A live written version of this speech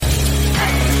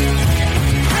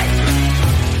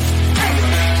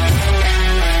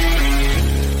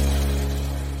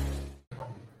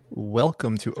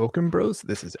Welcome to Oaken Bros.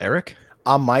 This is Eric.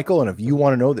 I'm Michael, and if you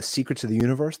want to know the secrets of the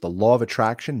universe, the law of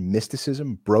attraction,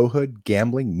 mysticism, brohood,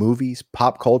 gambling, movies,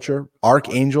 pop culture,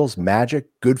 archangels, magic,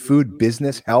 good food,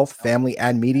 business, health, family,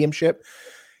 and mediumship,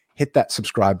 hit that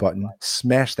subscribe button,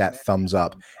 smash that thumbs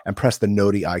up, and press the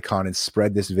noti icon and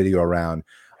spread this video around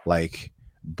like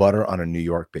butter on a New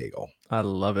York bagel. I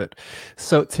love it.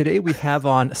 So today we have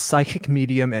on psychic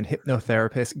medium and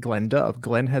hypnotherapist Glenn Dove.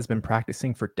 Glenn has been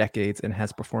practicing for decades and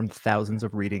has performed thousands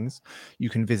of readings. You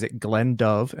can visit Glenn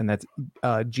Dove, and that's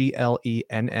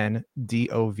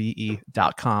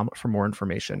GLENNDOVE.com for more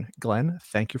information. Glenn,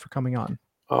 thank you for coming on.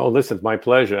 Oh, listen, it's my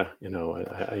pleasure. You know,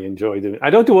 I enjoy doing. I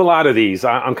don't do a lot of these.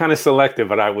 I'm kind of selective,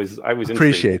 but I was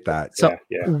appreciate that. So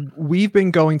we've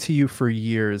been going to you for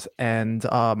years, and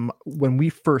when we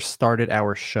first started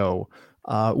our show,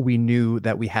 we knew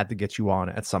that we had to get you on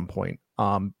at some point,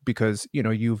 because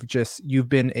you've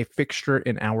been a fixture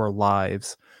in our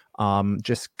lives,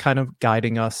 just kind of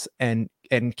guiding us and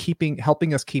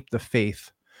helping us keep the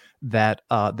faith that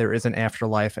there is an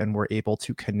afterlife and we're able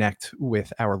to connect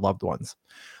with our loved ones.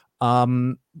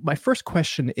 My first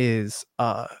question is,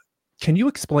 can you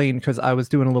explain, because I was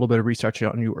doing a little bit of research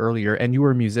on you earlier, and you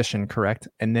were a musician, correct?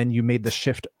 And then you made the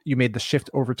shift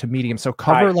over to medium. So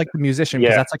cover like the musician,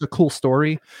 because that's like a cool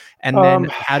story. And then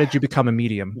how did you become a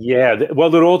medium? Yeah,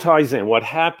 well, it all ties in. What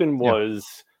happened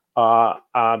was,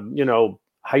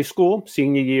 high school,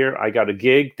 senior year, I got a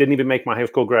gig, didn't even make my high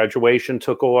school graduation,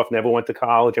 took off, never went to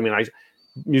college. I mean,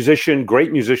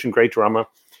 great musician, great drummer.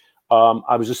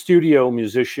 I was a studio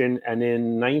musician, and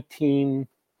in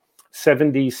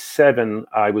 1977,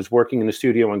 I was working in the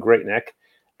studio in Great Neck,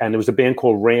 and there was a band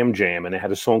called Ram Jam, and they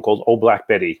had a song called Oh Black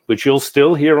Betty, which you'll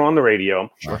still hear on the radio.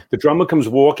 Sure. The drummer comes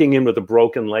walking in with a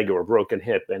broken leg or a broken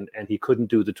hip, and he couldn't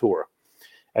do the tour.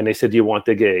 And they said, "Do you want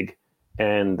the gig?"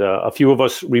 And a few of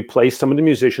us replaced some of the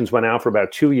musicians, went out for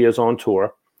about 2 years on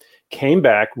tour, came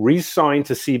back, re-signed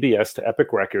to CBS, to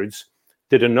Epic Records,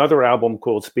 did another album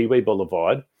called Speedway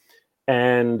Boulevard,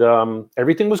 and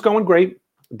everything was going great.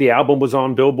 The album was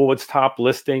on Billboard's top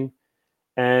listing,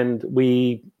 and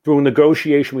through a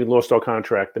negotiation, we lost our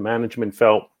contract. The management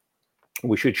felt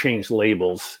we should change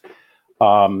labels.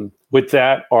 With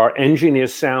that, our engineer,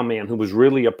 sound man, who was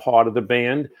really a part of the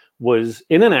band, was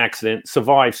in an accident,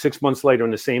 survived 6 months later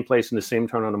in the same place in the same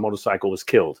turn on a motorcycle, was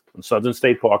killed on Southern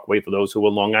State Parkway, for those who are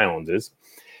Long Islanders.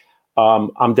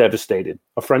 I'm devastated.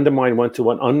 A friend of mine went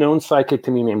to an unknown psychic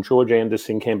to me named George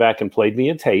Anderson, came back and played me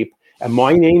a tape, and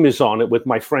my name is on it with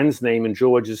my friend's name, and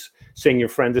George is saying, your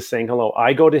friend is saying hello.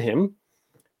 I go to him,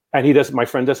 and my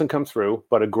friend doesn't come through,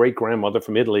 but a great-grandmother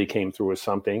from Italy came through or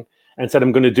something and said,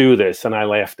 I'm going to do this, and I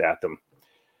laughed at them.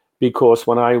 Because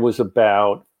when I was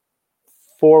about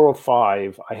 4 or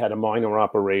 5, I had a minor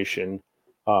operation,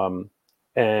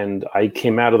 and I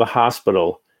came out of the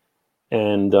hospital,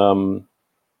 and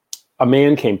a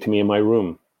man came to me in my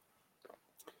room,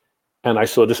 and I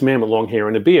saw this man with long hair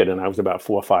and a beard, and I was about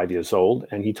 4 or 5 years old,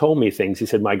 and he told me things. He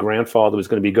said my grandfather was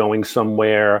going to be going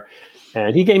somewhere,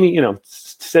 and he gave me,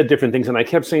 said different things, and I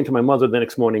kept saying to my mother the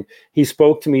next morning, he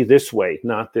spoke to me this way,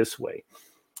 not this way.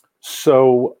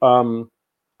 So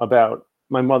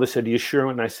my mother said, are you sure?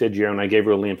 And I said, yeah. And I gave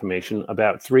her all the information.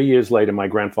 About 3 years later, my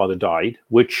grandfather died,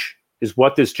 which is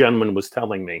what this gentleman was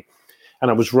telling me.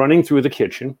 And I was running through the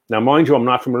kitchen. Now, mind you, I'm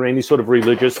not from any sort of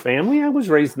religious family. I was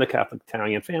raised in the Catholic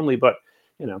Italian family, but,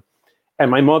 and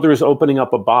my mother is opening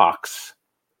up a box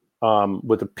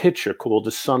with a picture called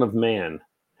The Son of Man.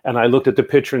 And I looked at the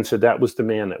picture and said, that was the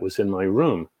man that was in my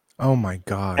room. Oh, my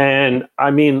God. And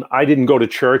I mean, I didn't go to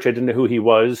church. I didn't know who he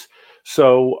was.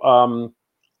 So,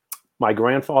 my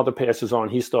grandfather passes on.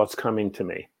 He starts coming to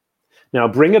me. Now,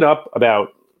 bring it up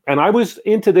and I was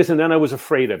into this, and then I was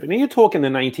afraid of it. And you're talking the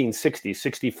 1960s,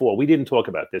 64. We didn't talk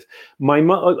about this. My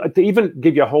mom, to even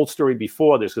give you a whole story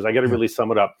before this, because I got to really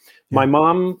sum it up. Yeah. My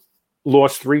mom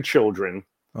lost 3 children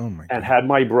and had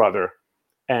my brother,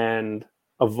 and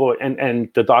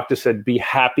the doctor said, be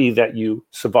happy that you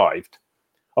survived.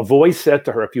 A voice said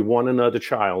to her, if you want another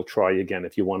child, try again.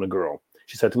 If you want a girl.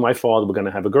 She said to my father, we're going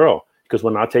to have a girl, because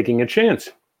we're not taking a chance.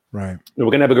 Right. We're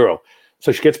going to have a girl.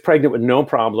 So she gets pregnant with no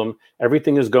problem.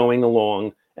 Everything is going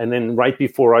along. And then right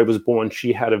before I was born,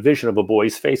 she had a vision of a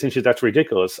boy's face. And she said, that's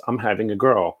ridiculous. I'm having a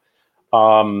girl.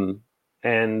 And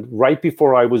right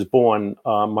before I was born,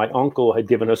 my uncle had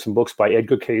given us some books by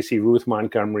Edgar Cayce, Ruth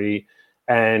Montgomery,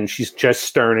 and she's just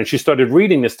stern. And she started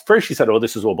reading this. First, she said, oh,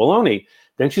 this is all baloney.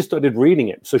 Then she started reading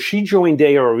it. So she joined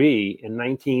ARE in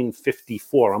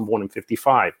 1954. I'm born in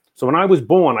 55. So when I was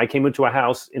born, I came into a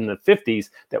house in the 50s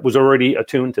that was already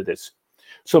attuned to this.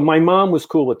 So my mom was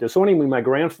cool with this. So anyway, my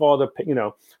grandfather,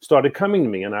 started coming to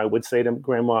me, and I would say to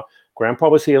Grandma, Grandpa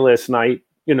was here last night.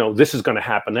 You know, this is going to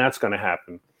happen. That's going to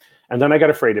happen. And then I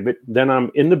got afraid of it. Then I'm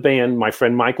in the band. My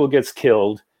friend Michael gets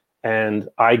killed, and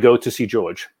I go to see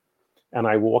George. And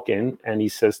I walk in, and he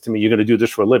says to me, "You're going to do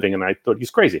this for a living." And I thought he's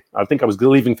crazy. I think I was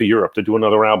leaving for Europe to do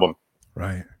another album.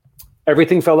 Right.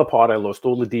 Everything fell apart. I lost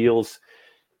all the deals.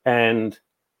 And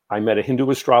I met a Hindu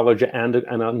astrologer and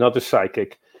another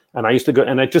psychic. And I used to go,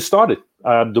 and I just started.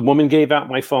 The woman gave out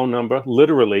my phone number,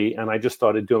 literally, and I just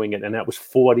started doing it. And that was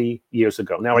 40 years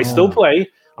ago. Now, I still play.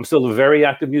 I'm still a very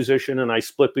active musician, and I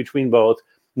split between both.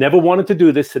 Never wanted to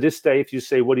do this. To this day, if you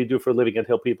say, "What do you do for a living?" I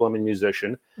tell people I'm a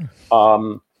musician.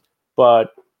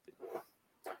 But,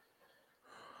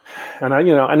 and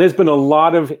and there's been a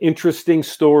lot of interesting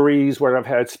stories where I've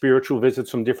had spiritual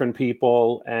visits from different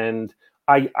people. And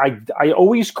I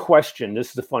always question,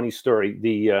 this is a funny story,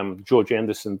 the George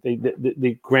Anderson,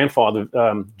 the grandfather,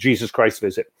 Jesus Christ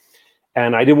visit.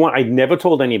 And I never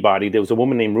told anybody. There was a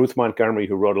woman named Ruth Montgomery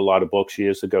who wrote a lot of books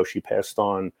years ago. She passed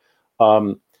on.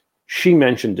 She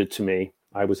mentioned it to me.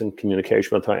 I was in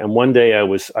communication with her. And one day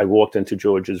I walked into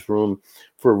George's room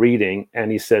for a reading, and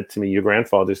he said to me, "Your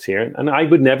grandfather's here." And I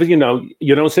would never,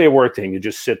 you don't say a word to him. You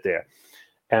just sit there.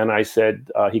 And I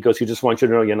said, he goes, "He just wants you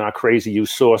to know you're not crazy. You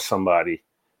saw somebody."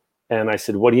 And I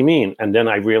said, "What do you mean?" And then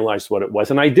I realized what it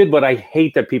was. And I did what I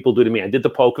hate that people do to me. I did the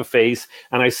poker face,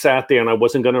 and I sat there and I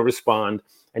wasn't going to respond.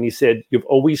 And he said, "You've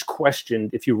always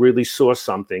questioned if you really saw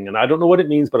something. And I don't know what it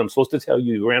means, but I'm supposed to tell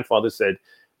you, your grandfather said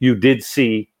you did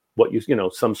see what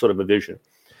some sort of a vision."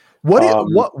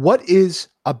 What is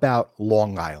about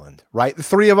Long Island, right? The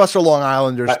three of us are Long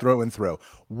Islanders through and through.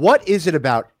 What is it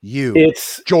about you,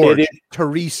 George,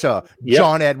 Teresa,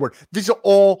 John Edward? These are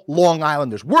all Long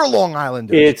Islanders. We're Long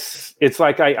Islanders. It's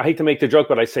like, I hate to make the joke,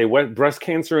 but I say, what, breast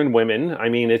cancer in women? I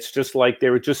mean, it's just like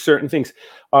there are just certain things.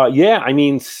 I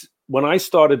mean, when I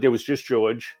started, there was just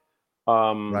George.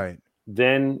 Right.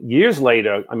 Then years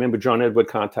later, I remember John Edward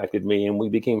contacted me and we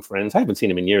became friends. I haven't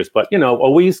seen him in years, but,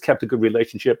 always kept a good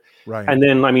relationship. Right. And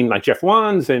then, I mean, like Jeff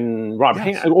Wands and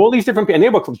Robert, all these different people. And they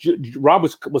were, Rob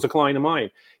was a client of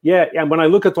mine. Yeah. And when I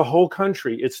look at the whole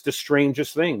country, it's the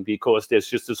strangest thing because there's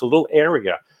just this little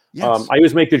area. Yes. I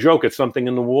always make the joke, it's something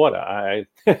in the water.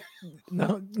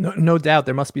 No doubt.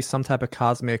 There must be some type of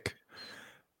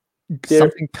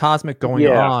something cosmic going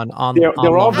on. There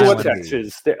are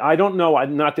vortexes. I don't know.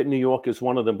 Not that New York is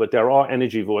one of them, but there are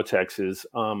energy vortexes.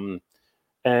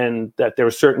 And that there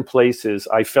are certain places.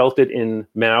 I felt it in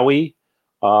Maui.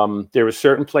 There are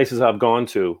certain places I've gone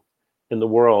to in the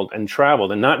world and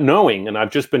traveled and not knowing. And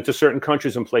I've just been to certain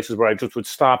countries and places where I just would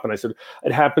stop. And I said,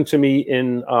 it happened to me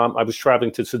I was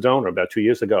traveling to Sedona about 2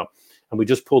 years ago. And we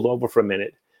just pulled over for a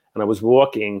minute. And I was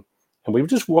walking. And we were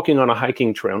just walking on a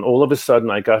hiking trail, and all of a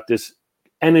sudden I got this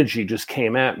energy just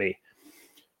came at me.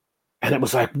 And it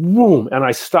was like, boom. And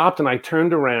I stopped and I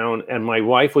turned around, and my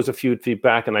wife was a few feet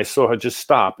back, and I saw her just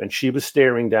stop. And she was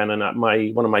staring down, and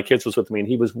one of my kids was with me, and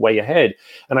he was way ahead.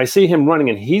 And I see him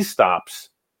running, and he stops,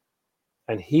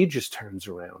 and he just turns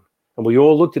around. And we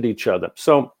all looked at each other.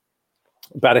 So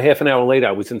about a half an hour later,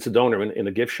 I was in Sedona in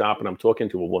a gift shop, and I'm talking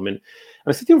to a woman. And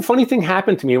I said, a funny thing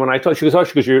happened to me when I told she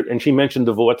goes, and she mentioned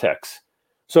the vortex.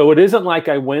 So it isn't like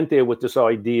I went there with this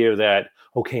idea that,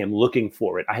 okay, I'm looking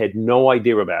for it. I had no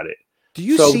idea about it. Do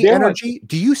you see energy?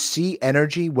 Do you see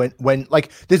energy when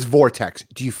like this vortex?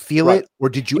 Do you feel it, or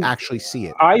did you actually see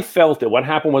it? I felt it. What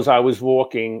happened was I was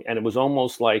walking, and it was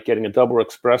almost like getting a double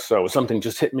espresso or something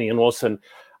just hit me. And all of a sudden,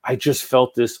 I just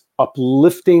felt this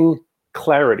uplifting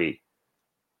clarity.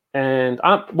 And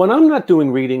when I'm not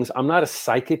doing readings, I'm not a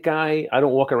psychic guy. I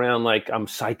don't walk around like I'm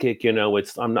psychic.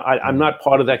 I'm not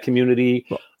part of that community.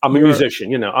 I'm a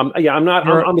musician. I'm not.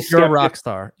 I'm a skeptic. You're a rock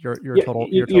star. You're a total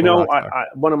rock star.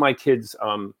 One of my kids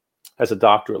has a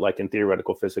doctorate like in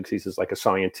theoretical physics. He's like a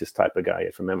scientist type of guy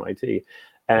from MIT,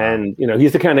 and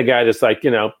he's the kind of guy that's like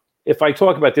if I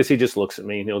talk about this, he just looks at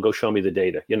me and he'll go show me the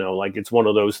data. Like it's one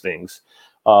of those things.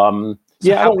 How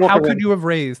could you have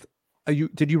raised?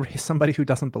 Did you raise somebody who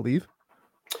doesn't believe?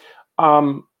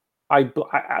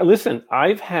 Listen.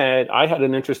 I had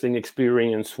an interesting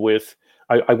experience with.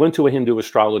 I went to a Hindu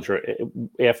astrologer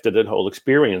after that whole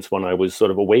experience when I was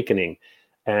sort of awakening,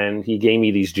 and he gave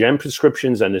me these gem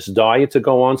prescriptions and this diet to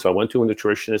go on. So I went to a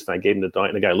nutritionist and I gave him the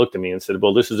diet, and the guy looked at me and said,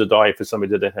 "Well, this is a diet for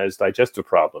somebody that has digestive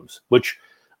problems," which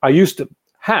I used to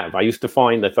have. I used to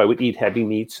find that if I would eat heavy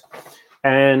meats,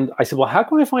 and I said, "Well, how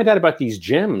can I find out about these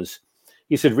gems?"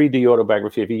 He said, "Read the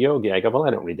autobiography of a yogi." I go, "Well,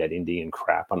 I don't read that Indian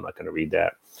crap. I'm not going to read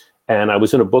that." And I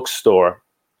was in a bookstore,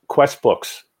 Quest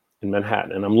Books in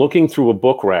Manhattan, and I'm looking through a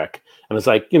book rack. And it's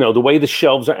like, the way the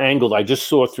shelves are angled, I just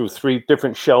saw through 3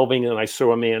 different shelving, and I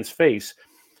saw a man's face.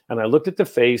 And I looked at the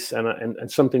face,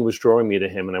 and something was drawing me to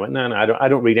him. And I went, no, I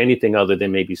don't read anything other than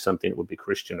maybe something that would be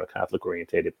Christian or Catholic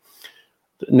orientated.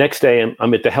 The next day,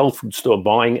 I'm at the health food store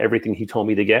buying everything he told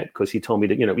me to get, because he told me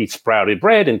to, eat sprouted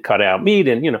bread and cut out meat.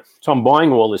 And, so I'm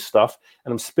buying all this stuff,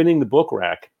 and I'm spinning the book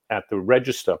rack at the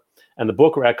register. And the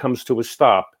book rack comes to a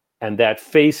stop, and that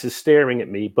face is staring at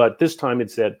me. But this time it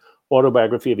said,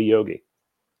 Autobiography of a Yogi.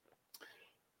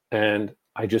 And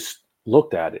I just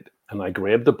looked at it. And I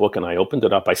grabbed the book and I opened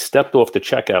it up. I stepped off the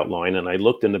checkout line and I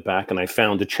looked in the back and I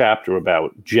found a chapter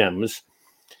about gems.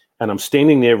 And I'm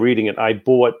standing there reading it. I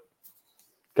bought,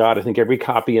 God, I think every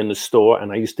copy in the store,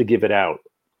 and I used to give it out,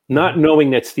 not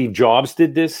knowing that Steve Jobs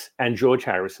did this and George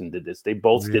Harrison did this. They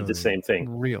both did the same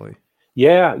thing. Really?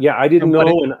 Yeah. I didn't know.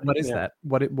 What is that?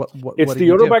 What it's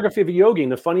the Autobiography of a Yogi.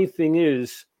 And the funny thing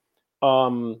is,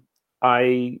 I'm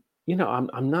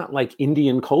not like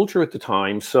Indian culture at the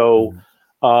time. So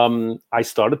I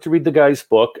started to read the guy's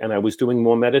book, and I was doing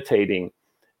more meditating,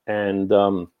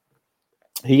 and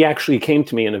he actually came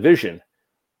to me in a vision,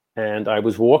 and I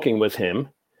was walking with him,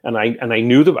 and I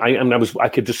knew I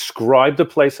could describe the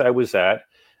place I was at,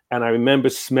 and I remember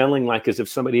smelling like as if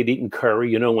somebody had eaten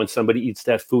curry. When somebody eats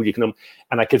that food, and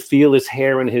I could feel his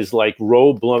hair and his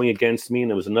robe blowing against me,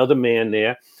 and there was another man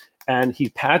there, and he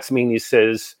pats me and he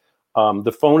says,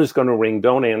 "The phone is going to ring.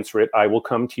 Don't answer it. I will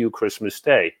come to you Christmas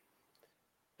Day."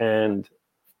 And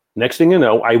next thing you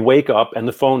know, I wake up and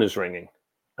the phone is ringing.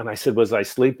 And I said, was I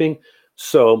sleeping?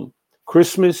 So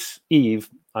Christmas Eve,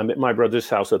 I'm at my brother's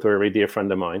house with a very dear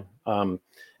friend of mine. And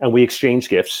we exchanged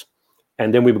gifts.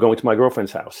 And then we were going to my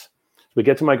girlfriend's house. We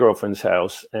get to my girlfriend's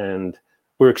house and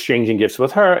we're exchanging gifts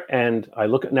with her. And I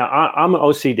look at, now I'm an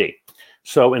OCD.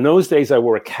 So in those days, I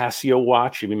wore a Casio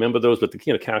watch. You remember those with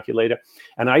the calculator?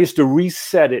 And I used to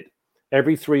reset it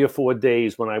every 3 or 4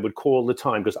 days when I would call the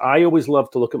time, because I always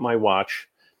love to look at my watch.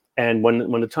 And when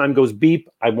the time goes beep,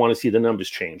 I want to see the numbers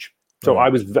change. So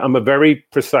I'm a very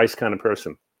precise kind of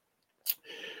person.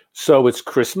 So it's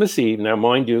Christmas Eve. Now,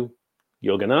 mind you,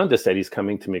 Yogananda said he's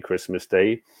coming to me Christmas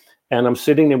Day. And I'm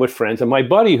sitting there with friends. And my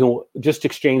buddy, who just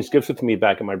exchanged gifts with me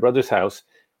back at my brother's house,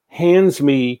 hands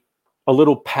me a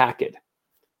little packet.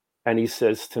 And he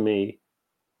says to me,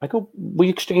 I go, we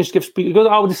exchanged gifts. He goes,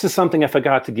 oh, this is something I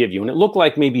forgot to give you. And it looked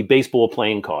like maybe baseball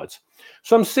playing cards.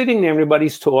 So I'm sitting there,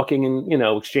 everybody's talking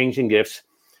and, exchanging gifts.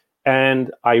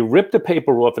 And I ripped the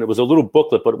paper off, and it was a little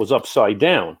booklet, but it was upside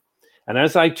down. And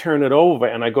as I turn it over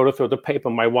and I go to throw the paper,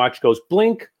 my watch goes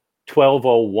blink,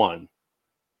 12:01.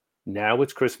 Now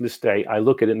it's Christmas Day. I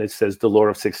look at it and it says The Law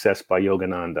of Success by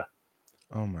Yogananda.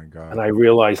 Oh my God. And I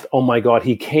realized, oh my God,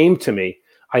 he came to me.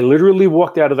 I literally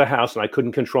walked out of the house and I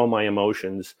couldn't control my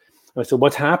emotions. And I said,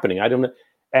 what's happening? I don't know.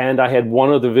 And I had one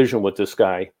other vision with this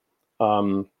guy.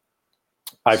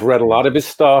 I've read a lot of his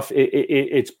stuff.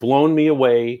 It's blown me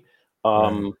away.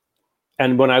 Right.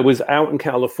 And when I was out in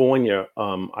California,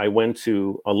 I went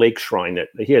to a lake shrine that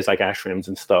he has ashrams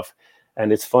and stuff.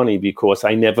 And it's funny because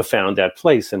I never found that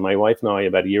place. And my wife and I,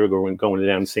 about a year ago, were going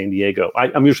down to San Diego.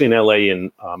 I'm usually in LA in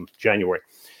January.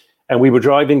 And we were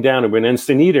driving down and we're in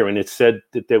Encinitas, and it said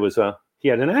that he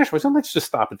had an ashram. I said, let's just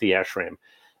stop at the ashram.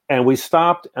 And we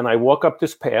stopped, and I walk up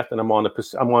this path, and I'm on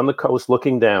the coast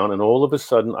looking down, and all of a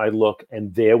sudden I look,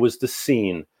 and there was the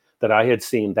scene that I had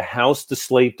seen, the house, the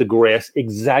slate, the grass,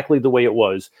 exactly the way it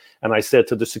was. And I said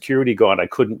to the security guard,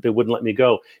 they wouldn't let me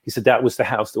go. He said that was the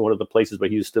house, one of the places where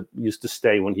he used to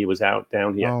stay when he was out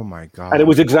down here. Oh my God. And it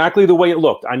was exactly the way it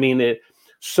looked. I mean,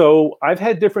 so I've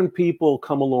had different people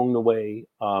come along the way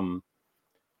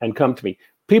and come to me.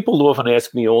 People often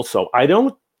ask me also,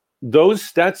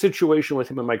 that situation with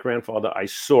him and my grandfather, I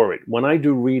saw it. When I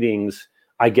do readings,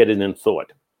 I get it in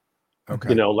thought.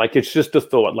 Okay. It's just a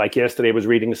thought. Like yesterday I was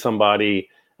reading to somebody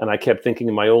and I kept thinking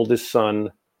of my oldest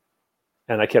son,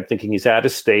 and I kept thinking he's out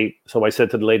of state. So I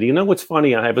said to the lady, what's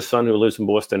funny? I have a son who lives in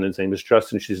Boston, and his name is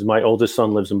Justin. She says, my oldest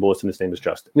son lives in Boston. His name is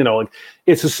Justin. And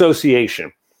it's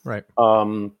association. Right.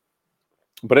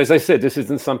 But as I said, this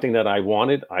isn't something that I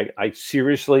wanted. I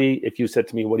seriously, if you said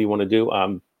to me, what do you want to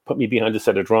do? Put me behind a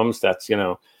set of drums. That's,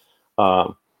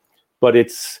 but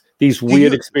it's these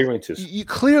weird experiences.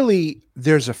 Clearly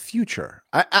there's a future.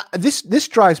 This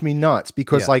drives me nuts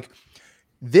because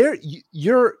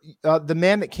you're the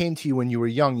man that came to you when you were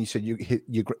young. You said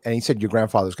and he said your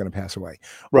grandfather's going to pass away,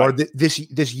 right? Or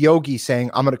this yogi saying,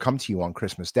 I'm going to come to you on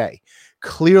Christmas Day.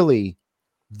 Clearly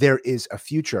there is a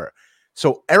future.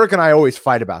 So Eric and I always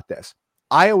fight about this.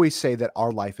 I always say that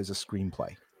our life is a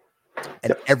screenplay.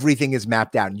 and everything is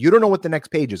mapped out. You don't know what the next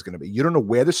page is going to be. You don't know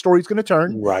where the story's going to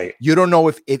turn. Right. You don't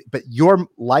know but your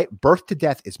life, birth to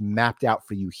death, is mapped out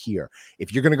for you here.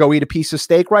 If you're going to go eat a piece of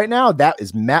steak right now, that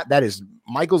is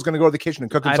Michael's going to go to the kitchen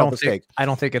and cook himself a steak. I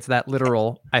don't think it's that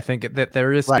literal. I think that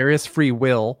there is free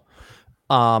will.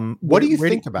 What do you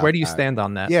think about? Where do you stand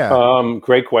on that? Yeah.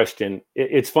 Great question.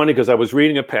 It's funny because I was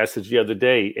reading a passage the other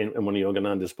day in one of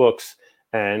Yogananda's books,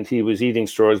 and he was eating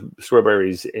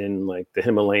strawberries in like the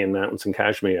Himalayan mountains in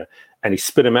Kashmir, and he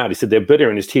spit them out. He said they're bitter,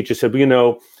 and his teacher said,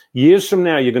 well, years from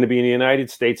now, you're going to be in the United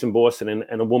States in Boston,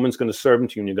 and a woman's going to serve them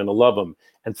to you, and you're going to love them.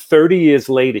 And 30 years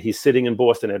later, he's sitting in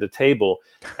Boston at a table,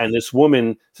 and this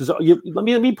woman says, let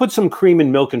me put some cream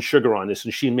and milk and sugar on this,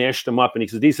 and she mashed them up, and he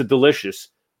says, these are delicious.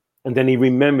 And then he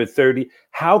remembered 30.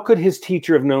 How could his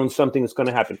teacher have known something that's going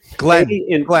to happen? Glenn,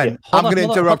 I'm going to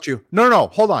interrupt you. No,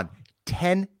 hold on.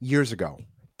 10 years ago,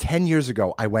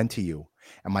 I went to you,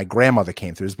 and my grandmother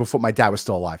came through. This was before my dad was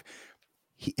still alive.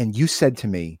 And you said to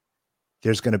me,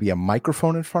 there's going to be a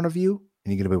microphone in front of you,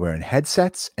 and you're going to be wearing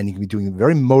headsets, and you're going to be doing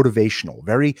very motivational,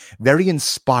 very, very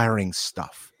inspiring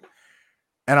stuff.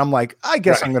 And I'm like, I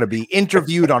guess I'm going to be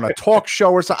interviewed on a talk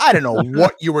show or something. I don't know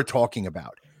what you were talking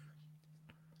about.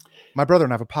 My brother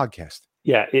and I have a podcast.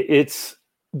 Yeah, it's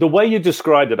the way you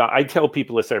described it. I tell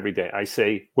people this every day. I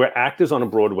say, we're actors on a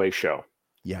Broadway show.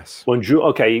 Yes.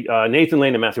 Nathan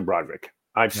Lane and Matthew Broderick.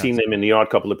 I've seen them in the Art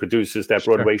Couple of Producers, that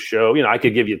Broadway show. I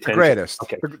could give you 10. The greatest.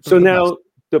 Okay. So now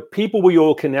the people we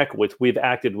all connect with, we've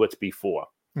acted with before.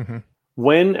 Mm-hmm.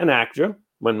 When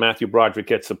Matthew Broderick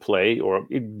gets a play, or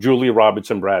Julia Roberts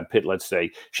and Brad Pitt, let's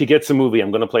say, she gets a movie,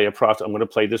 I'm going to play a prostitute, I'm going to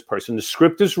play this person. The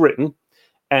script is written,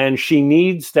 and she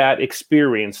needs that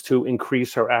experience to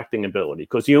increase her acting ability,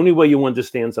 because the only way you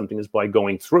understand something is by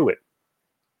going through it.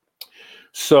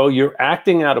 So you're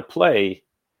acting out a play,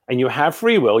 and you have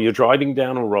free will. You're driving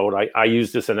down a road. I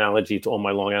use this analogy to all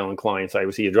my Long Island clients. I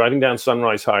would say you're driving down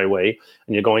Sunrise Highway,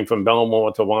 and you're going from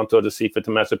Belmore to Wantagh to Seaford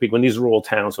to Massapequa. And these are all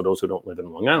towns for those who don't live in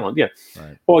Long Island. Yeah.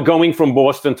 Right. Or going from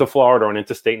Boston to Florida on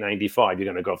Interstate 95. You're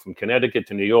going to go from Connecticut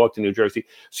to New York to New Jersey.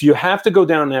 So you have to go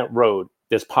down that road.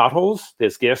 There's potholes.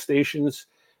 There's gas stations.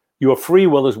 Your free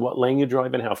will is what lane you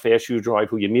drive in, how fast you drive,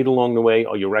 who you meet along the way.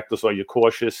 Are you reckless? Are you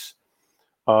cautious?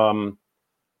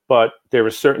 But there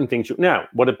are certain things. Now,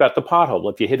 what about the pothole?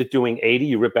 If you hit it doing 80,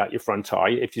 you rip out your front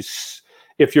tire.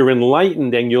 If you're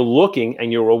enlightened and you're looking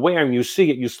and you're aware and you see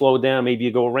it, you slow down. Maybe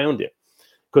you go around it.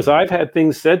 Because I've had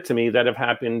things said to me that have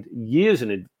happened years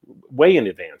way in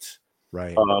advance.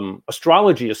 Right.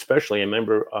 Astrology, especially. I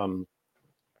remember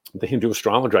the Hindu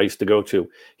astrologer I used to go to.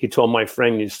 He told my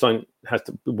friend his son has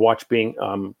to watch being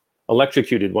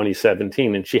electrocuted when he's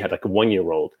 17, and she had like a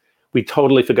 1-year-old. We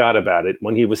totally forgot about it.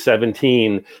 When he was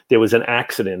 17, there was an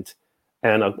accident,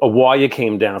 and a wire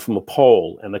came down from a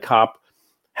pole, and the cop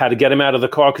had to get him out of the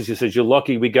car because he says, "You're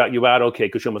lucky we got you out okay,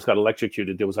 because you almost got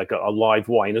electrocuted." There was like a live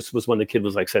wire, and this was when the kid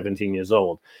was like 17 years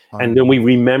old. And then we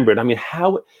remembered. I mean,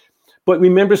 but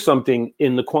remember something,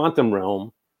 in the quantum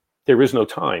realm, there is no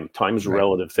time. Time is a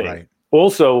relative thing. Right.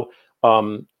 Also,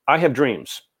 I have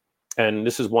dreams, and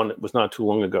this is one that was not too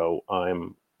long ago.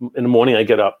 In the morning, I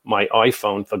get up. My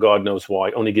iPhone, for God knows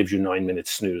why, only gives you 9 minutes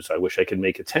snooze. I wish I could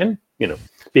make it 10,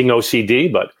 being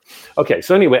OCD. But okay.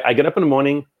 So anyway, I get up in the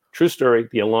morning. True story.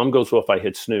 The alarm goes off. I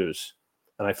hit snooze,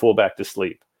 and I fall back to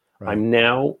sleep. Right. I'm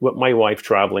now with my wife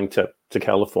traveling to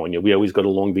California. We always go to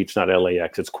Long Beach, not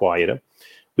LAX. It's quieter.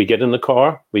 We get in the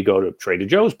car. We go to Trader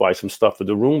Joe's, buy some stuff for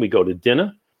the room. We go to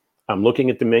dinner. I'm looking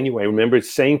at the menu. I remember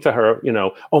saying to her,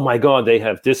 oh my God, they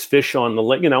have this fish on the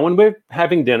lake. When we're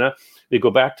having dinner, we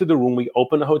go back to the room. We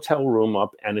open the hotel room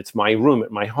up, and it's my room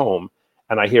at my home.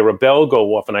 And I hear a bell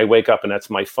go off, and I wake up, and that's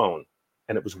my phone.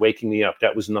 And it was waking me up.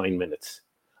 That was 9 minutes.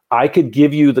 I could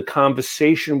give you the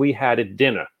conversation we had at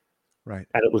dinner. Right.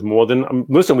 And it was more than,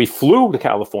 listen, we flew to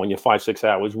California 5-6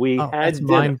 hours. That's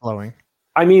mind blowing.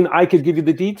 I mean, I could give you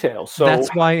the details. So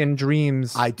that's why in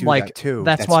dreams, I do that too.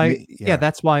 That's why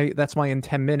that's why in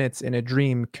 10 minutes in a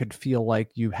dream could feel like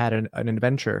you had an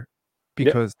adventure,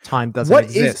 because time doesn't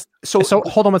exist. So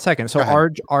hold on 1 second. So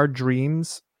our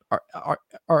dreams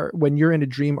are when you're in a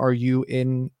dream, are you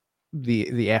in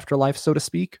the afterlife, so to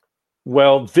speak?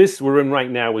 Well, this we're in right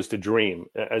now is the dream,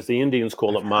 as the Indians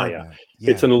call it, Maya.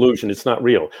 Yeah. It's an illusion. It's not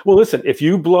real. Well, listen, if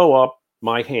you blow up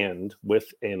my hand with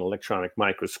an electronic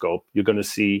microscope, you're going to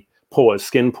see pores,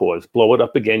 skin pores. Blow it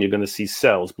up again, you're going to see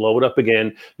cells. Blow it up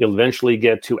again, you'll eventually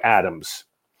get to atoms.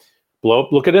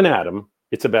 Look at an atom.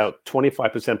 It's about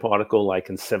 25% particle, like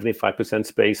in 75%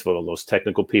 space. For all those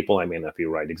technical people, I may not be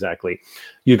right exactly.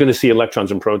 You're going to see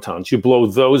electrons and protons. You blow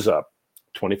those up,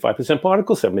 25%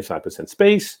 particle, 75%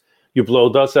 space. You blow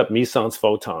those up, mesons,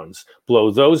 photons.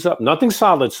 Blow those up. Nothing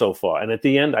solid so far. And at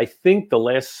the end, I think the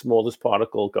last smallest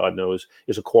particle, God knows,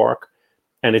 is a quark.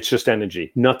 And it's just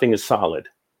energy. Nothing is solid.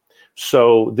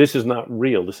 So this is not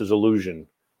real. This is illusion.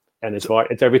 And it's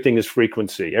everything is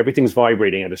frequency. Everything's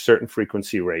vibrating at a certain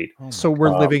frequency rate. So we're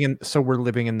living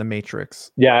in the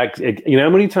Matrix. Yeah, you know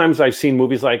how many times I've seen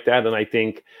movies like that, and I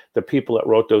think the people that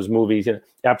wrote those movies, you know,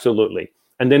 absolutely.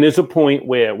 And then there's a point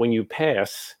where when you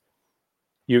pass,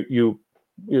 you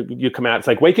come out. It's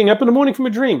like waking up in the morning from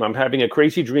a dream. I'm having a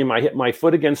crazy dream. I hit my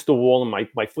foot against the wall, and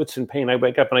my foot's in pain. I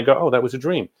wake up and I go, oh, that was a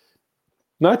dream.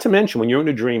 Not to mention, when you're in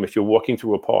a dream, if you're walking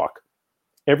through a park,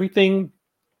 everything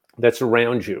that's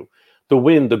around you, the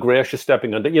wind, the grass you're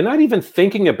stepping on, that you're not even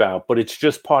thinking about, but it's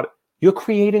just you're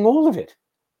creating all of it.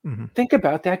 Mm-hmm. Think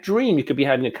about that dream. You could be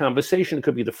having a conversation. It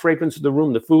could be the fragrance of the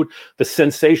room, the food, the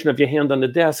sensation of your hand on the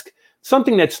desk,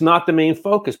 something that's not the main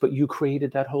focus, but you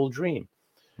created that whole dream.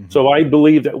 Mm-hmm. So I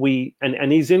believe that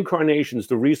and these incarnations,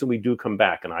 the reason we do come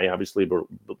back, and I obviously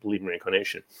believe in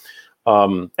reincarnation.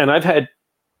 And I've had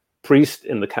priests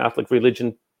in the Catholic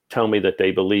religion tell me that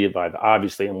they believe. I've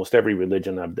obviously almost every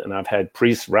religion, I've had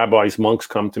priests, rabbis, monks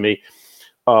come to me.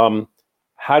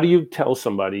 How do you tell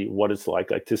somebody what it's like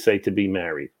to say to be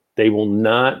married? They will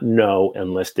not know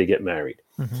unless they get married.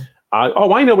 Mm-hmm.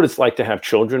 I know what it's like to have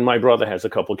children. My brother has a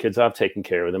couple kids. I've taken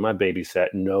care of them. I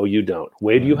babysat. No, you don't.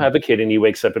 Where do you have a kid and he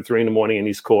wakes up at 3 a.m. and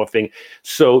he's coughing?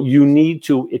 So you need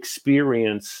to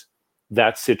experience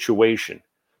that situation.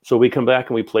 So we come back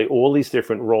and we play all these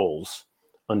different roles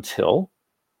until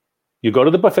you go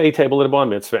to the buffet table at a bar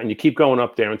mitzvah and you keep going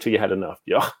up there until you had enough.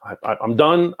 Yeah, I'm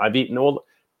done. I've eaten all.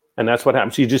 And that's what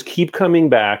happens. So you just keep coming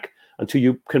back until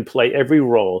you can play every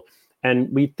role.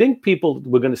 And we think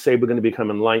we're going to say we're going to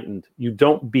become enlightened. You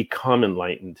don't become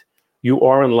enlightened. You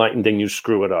are enlightened and you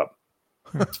screw it up.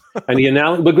 And the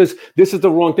analogy, because this is the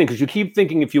wrong thing, because you keep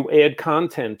thinking if you add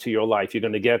content to your life, you're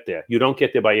going to get there. You don't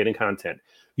get there by adding content.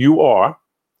 You are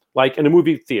like in a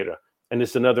movie theater. And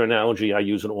it's another analogy I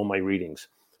use in all my readings.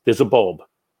 There's a bulb.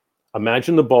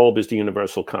 Imagine the bulb is the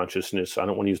universal consciousness. I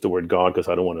don't want to use the word God because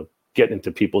I don't want to get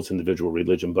into people's individual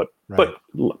religion. But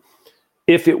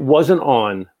if it wasn't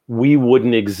on, we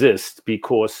wouldn't exist,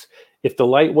 because if the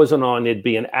light wasn't on, there'd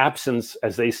be an absence,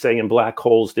 as they say in black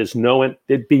holes.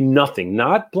 There'd be nothing.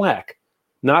 Not black.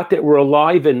 Not that we're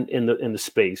alive in the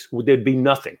space. There'd be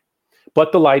nothing.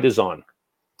 But the light is on.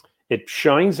 It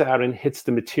shines out and hits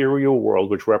the material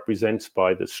world, which represents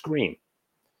by the screen.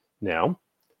 Now,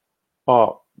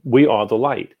 we are the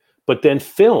light. But then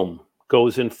film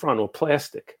goes in front, or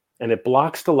plastic, and it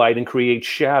blocks the light and creates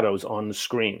shadows on the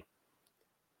screen.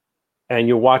 And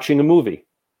you're watching a movie,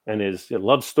 and there's a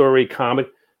love story, comic.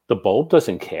 The bulb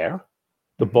doesn't care.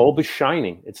 The bulb is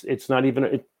shining. It's not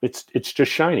even, it's just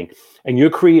shining. And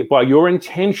you're by your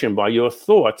intention, by your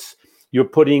thoughts, you're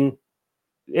putting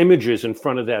images in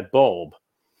front of that bulb.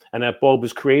 And that bulb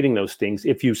is creating those things.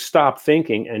 If you stop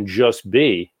thinking and just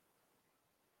be,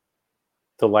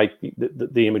 the light,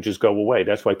 the images go away.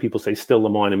 That's why people say still the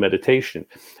mind and meditation.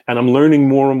 And I'm learning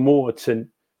more and more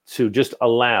to just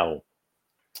allow.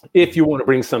 If you want to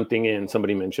bring something in,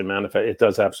 somebody mentioned manifest, it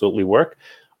does absolutely work.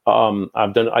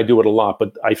 I do it a lot,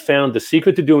 but I found the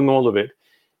secret to doing all of it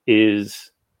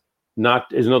is in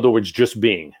other words, just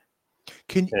being.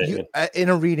 Can you, in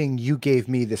a reading, you gave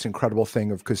me this incredible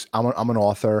thing of, because I'm an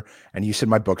author, and you said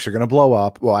my books are going to blow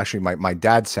up. Well, actually, my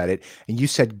dad said it, and you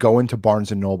said go into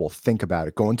Barnes and Noble. Think about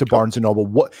it. Go into Barnes and Noble.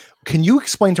 What can you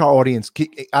explain to our audience?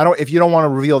 If you don't want to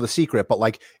reveal the secret, but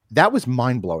like that was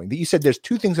mind blowing. That you said there's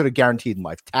two things that are guaranteed in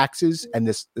life: taxes and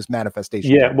this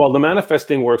manifestation. Yeah, well, the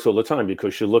manifesting works all the time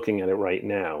because you're looking at it right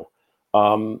now.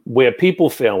 Where people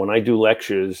fail when I do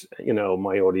lectures,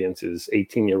 my audience is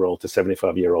 18-year-old to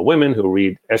 75-year-old women who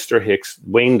read Esther Hicks,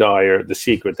 Wayne Dyer, The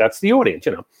Secret. That's the audience,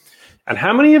 And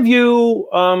how many of you,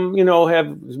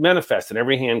 have manifested?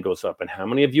 Every hand goes up. And how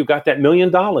many of you got that $1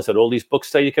 million that all these books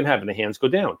say you can have, and the hands go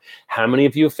down? How many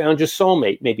of you have found your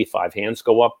soulmate? Maybe 5 hands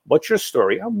go up. What's your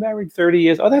story? I'm married 30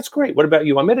 years. Oh, that's great. What about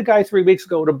you? I met a guy 3 weeks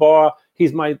ago at a bar.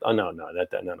 He's my, no,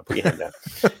 put your hand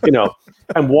down.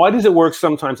 And why does it work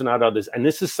sometimes and not others? And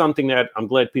this is something that I'm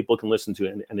glad people can listen to,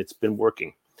 and it's been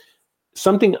working.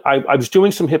 Something I was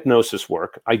doing some hypnosis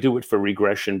work. I do it for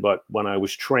regression, but when I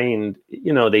was trained,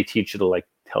 they teach you to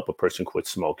help a person quit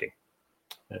smoking.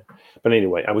 But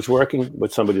anyway, I was working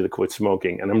with somebody to quit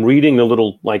smoking, and I'm reading the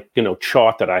little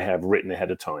chart that I have written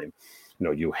ahead of time.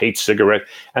 You hate cigarette.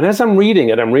 And as I'm reading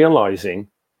it, I'm realizing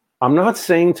I'm not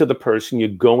saying to the person you're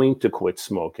going to quit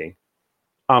smoking.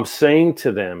 I'm saying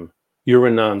to them, you're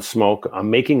a non-smoker. I'm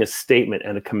making a statement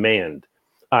and a command.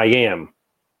 I am.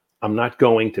 I'm not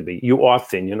going to be. You are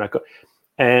thin. You're not going.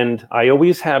 And I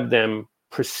always have them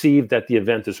perceive that the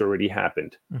event has already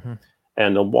happened. Mm-hmm.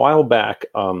 And a while back,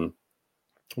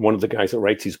 one of the guys that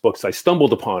writes these books, I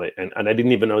stumbled upon it, and I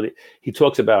didn't even know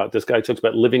that this guy talks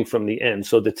about living from the end.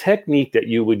 So the technique that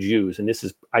you would use, and this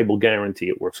is, I will guarantee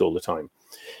it works all the time,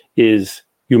 is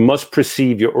you must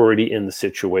perceive you're already in the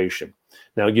situation.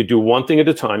 Now, you do one thing at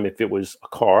a time. If it was a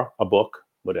car, a book,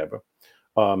 whatever.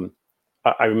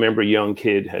 I remember a young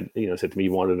kid had, said to me he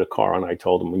wanted a car, and I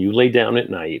told him, when you lay down at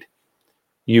night,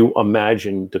 you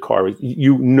imagine the car,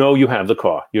 you have the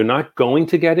car. You're not going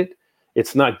to get it.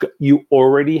 It's not, you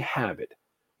already have it.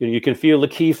 You can feel the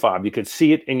key fob. You could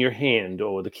see it in your hand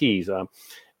or the keys.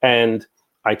 And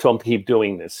I told him to keep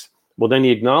doing this. Well, then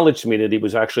he acknowledged to me that he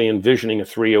was actually envisioning a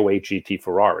 308 GT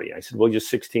Ferrari. I said, well, you're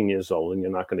 16 years old and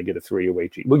you're not going to get a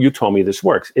 308 GT. Well, you told me this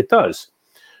works. It does.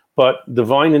 But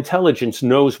divine intelligence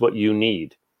knows what you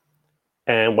need.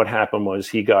 And what happened was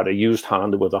he got a used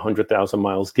Honda with 100,000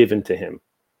 miles given to him.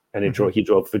 And he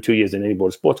drove for 2 years and then he bought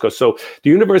a sports car. So the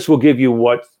universe will give you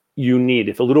what you need.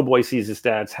 If a little boy sees his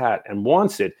dad's hat and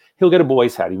wants it, he'll get a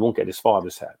boy's hat. He won't get his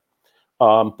father's hat.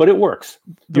 But it works.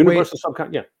 Universal some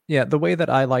kind, yeah. Yeah, the way that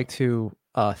I like to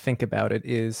think about it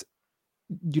is,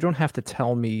 you don't have to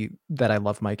tell me that I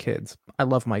love my kids. I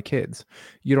love my kids.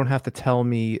 You don't have to tell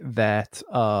me that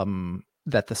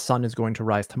that the sun is going to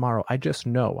rise tomorrow. I just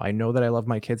know. I know that I love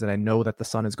my kids, and I know that the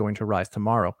sun is going to rise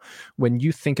tomorrow. When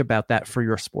you think about that for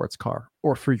your sports car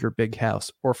or for your big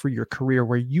house or for your career,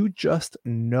 where you just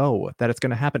know that it's going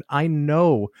to happen. I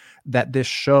know that this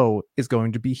show is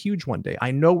going to be huge one day. I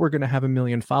know we're going to have 1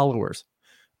 million followers.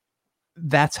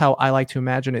 That's how I like to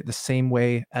imagine it, the same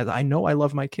way as I know I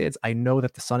love my kids. I know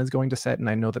that the sun is going to set and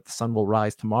I know that the sun will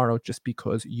rise tomorrow, just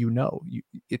because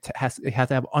it has to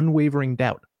have unwavering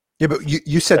doubt. Yeah, but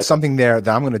you said something there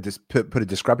that I'm going to just put a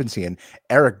discrepancy in.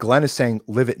 Eric, Glenn is saying,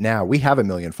 live it now. We have 1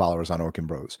 million followers on Orkin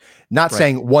Bros. Not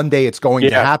saying one day it's going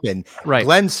to happen. Right.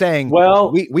 Glenn's saying,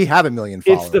 well, we have 1 million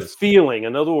followers. It's the feeling.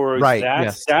 In other words, right.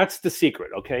 That's the secret,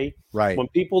 okay? Right. When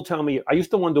people tell me, I used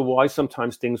to wonder why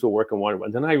sometimes things will work and why.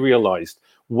 And then I realized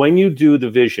when you do the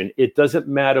vision, it doesn't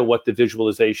matter what the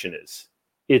visualization is.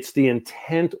 It's the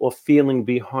intent or feeling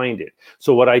behind it.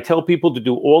 So what I tell people to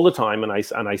do all the time, and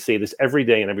I say this every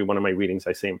day in every one of my readings,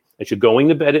 I say, as you're going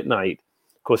to bed at night,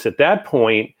 because at that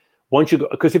point, once you go,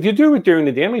 because if you do it during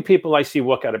the day, how many people I see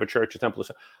walk out of a church or temple and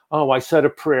say, oh, I said a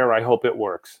prayer, I hope it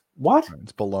works. What?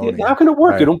 It's baloney. How can it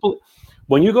work? Right. You don't.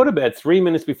 When you go to bed, 3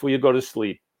 minutes before you go to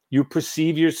sleep, you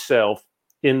perceive yourself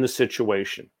in the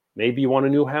situation. Maybe you want a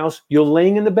new house. You're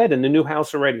laying in the bed in the new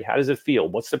house already. How does it feel?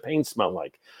 What's the paint smell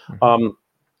like? Mm-hmm.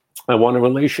 I want a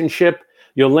relationship.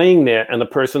 You're laying there and the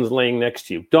person's laying next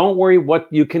to you. Don't worry what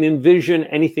you can envision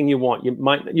anything you want.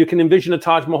 You can envision a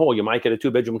Taj Mahal. You might get a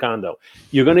 2-bedroom condo.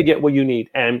 You're going to get what you need.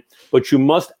 But you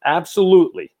must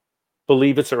absolutely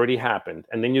believe it's already happened.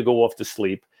 And then you go off to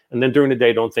sleep. And then during the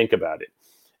day, don't think about it.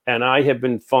 And I have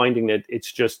been finding that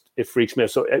it freaks me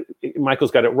out. So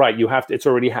Michael's got it right. It's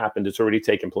already happened. It's already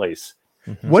taken place.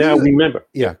 Mm-hmm. Now remember.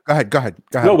 Yeah, go ahead.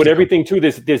 No, with everything too,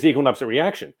 there's equal and opposite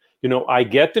reaction. I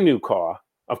get the new car,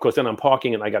 of course, then I'm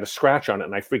parking and I got a scratch on it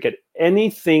and I freak out.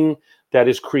 Anything that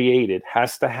is created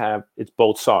has to have its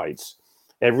both sides,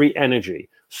 every energy.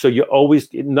 So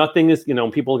nothing is,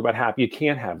 when people talk about happy, you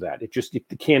can't have that. It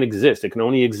can't exist. It can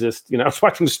only exist. I was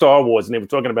watching Star Wars and they were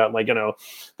talking about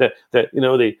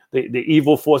the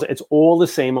evil force. It's all the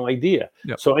same idea.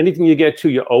 Yep. So anything you get to,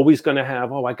 you're always going to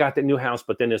have, I got the new house,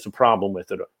 but then there's a problem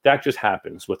with it. That just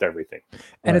happens with everything.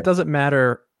 And It doesn't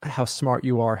matter how smart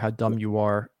you are, how dumb you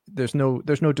are. There's no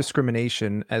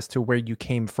discrimination as to where you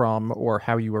came from or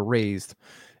how you were raised,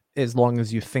 as long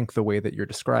as you think the way that you're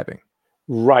describing.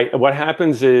 Right. What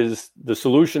happens is the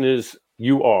solution is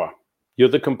you're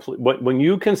the complete. When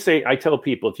you can say, I tell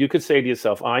people, if you could say to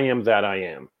yourself, I am that I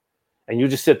am, and you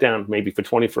just sit down maybe for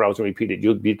 24 hours and repeat it,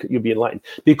 you'll be enlightened,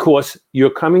 because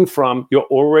you're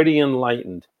already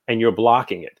enlightened and you're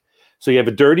blocking it. So you have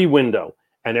a dirty window.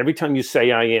 And every time you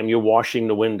say I am, you're washing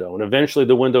the window. And eventually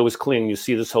the window is clean. You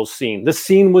see this whole scene. The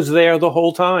scene was there the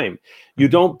whole time. You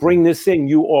don't bring this in.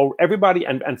 Everybody,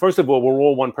 and first of all, we're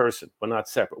all one person. We're not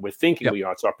separate. We're thinking we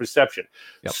are. It's our perception.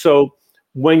 Yep. So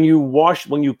when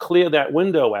you clear that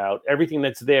window out, everything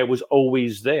that's there was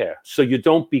always there. So you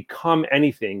don't become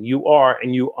anything. You are,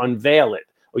 and you unveil it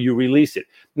or you release it.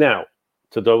 Now,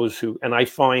 to those and I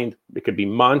find it could be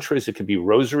mantras, it could be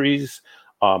rosaries,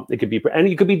 it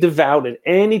could be devout and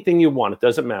anything you want. It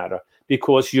doesn't matter,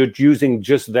 because you're using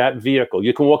just that vehicle.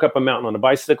 You can walk up a mountain on a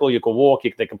bicycle. You can walk.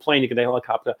 You can take a plane. You can take a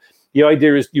helicopter. The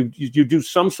idea is you do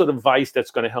some sort of vice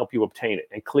that's going to help you obtain it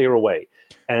and clear away.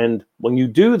 And when you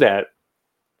do that,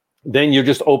 then you're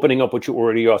just opening up what you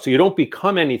already are. So you don't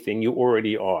become anything, you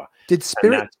already are. Did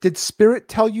Spirit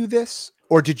tell you this?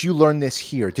 Or did you learn this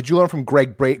here? Did you learn from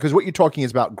Greg Braden? Because what you're talking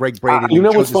is about Greg Braden. You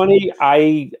know what's funny?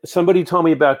 Somebody told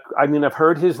me about. I mean, I've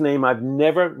heard his name. I've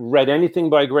never read anything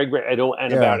by Greg Braden.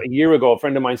 And about a year ago, a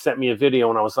friend of mine sent me a video,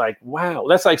 and I was like, "Wow!"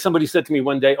 That's like somebody said to me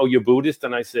one day, "Oh, you're Buddhist?"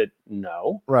 And I said,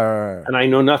 "No." Right. And I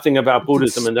know nothing about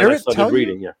Buddhism, and then I started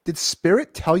reading. Yeah. Did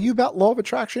Spirit tell you about law of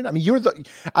attraction? I mean,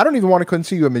 I don't even want to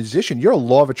consider you a musician. You're a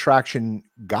law of attraction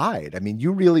guide. I mean,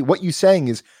 you really, what you're saying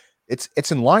is,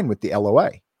 it's in line with the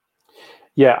LOA.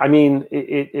 Yeah, I mean,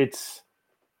 it's.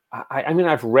 I mean,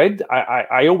 I've read.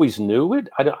 I always knew it.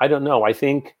 I don't know. I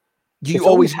think it's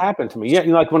always happened to me. Yeah,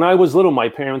 like when I was little, my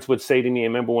parents would say to me. I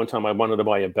remember one time I wanted to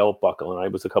buy a belt buckle, and I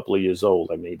was a couple of years old.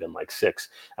 I may have been like 6,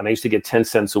 and I used to get 10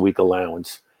 cents a week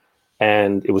allowance,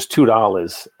 and it was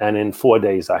 $2. And in 4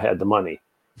 days, I had the money.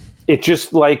 Things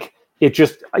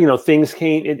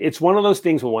came. It's one of those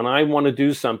things where when I want to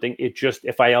do something,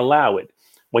 if I allow it.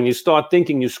 When you start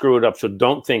thinking, you screw it up. So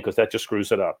don't think, because that just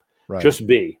screws it up. Right. Just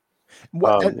be.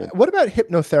 What about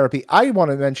hypnotherapy? I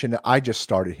want to mention that I just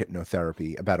started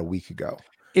hypnotherapy about a week ago.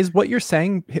 Is what you're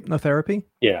saying hypnotherapy?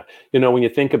 Yeah. When you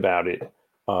think about it,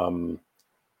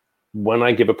 when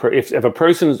I give if a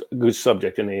person's a good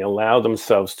subject and they allow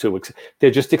themselves to,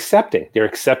 they're just accepting. They're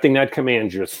accepting that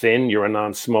command. You're thin, you're a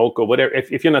non-smoker, whatever.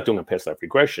 If you're not doing a past life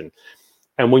regression.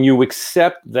 And when you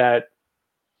accept that,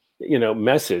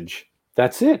 message,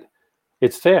 that's it.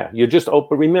 It's there. You're just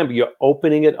open. Remember, you're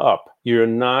opening it up. You're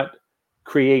not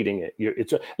creating it.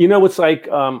 It's like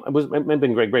I remember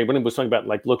Greg Braden was talking about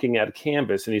like looking at a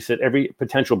canvas, and he said every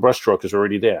potential brushstroke is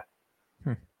already there.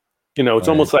 It's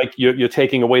almost like you're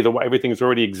taking away everything's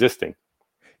already existing.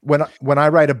 When I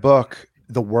write a book,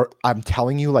 I'm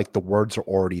telling you, like, the words are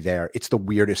already there. It's the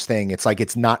weirdest thing. It's like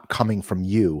it's not coming from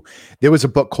you. There was a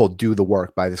book called Do the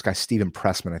Work by this guy, Stephen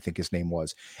Pressman, I think his name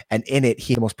was. And in it,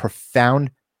 he had the most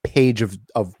profound page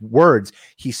of words.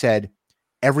 He said,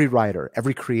 every writer,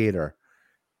 every creator,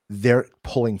 they're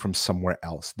pulling from somewhere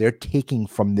else. They're taking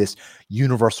from this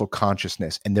universal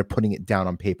consciousness and they're putting it down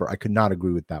on paper. I could not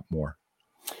agree with that more.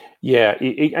 Yeah.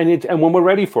 And when we're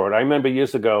ready for it, I remember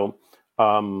years ago,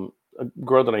 a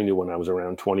girl that I knew when I was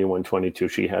around 21, 22,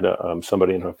 she had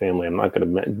somebody in her family. I'm not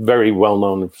going to very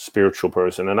well-known spiritual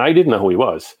person. And I didn't know who he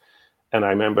was. And I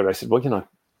remembered, I said, well,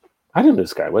 I didn't know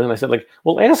this guy. And I said, like,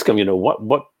 well, ask him,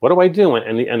 what do I do?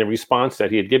 And the response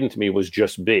that he had given to me was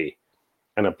just be.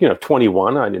 And,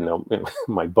 21, I didn't know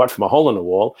my butt from a hole in the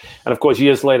wall. And of course,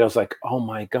 years later, I was like, oh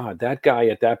my God, that guy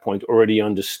at that point already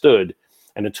understood.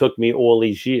 And it took me all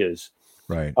these years.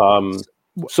 Right.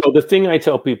 So the thing I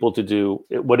tell people to do,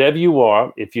 whatever you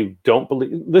are, if you don't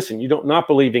believe, listen, not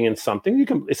believing in something,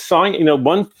 it's science,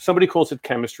 somebody calls it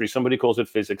chemistry, somebody calls it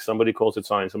physics, somebody calls it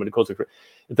science, somebody calls it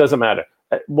doesn't matter.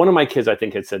 One of my kids, I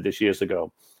think, had said this years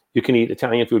ago, you can eat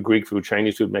Italian food, Greek food,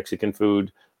 Chinese food, Mexican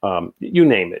food, you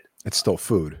name it. It's still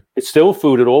food. It's still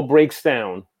food. It all breaks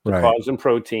down to carbs and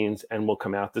proteins and will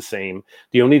come out the same.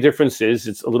 The only difference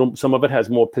is some of it has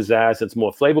more pizzazz, it's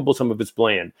more flavorful, some of it's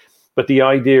bland. But the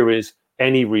idea is,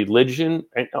 any religion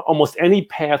and almost any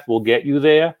path will get you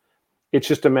there. It's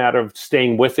just a matter of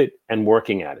staying with it and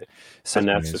working at it. So, and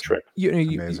that's the trick.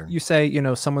 You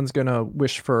say, someone's going to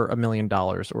wish for $1 million,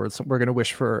 or we're going to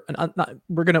wish for,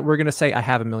 we're going to say I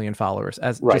have 1 million followers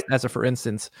just as a, for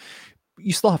instance,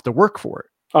 you still have to work for it.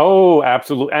 Oh,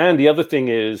 absolutely. And the other thing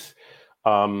is,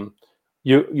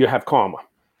 you have karma.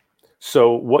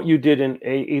 So what you did in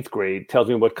 8th grade tells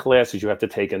me what classes you have to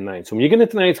take in 9th. So when you get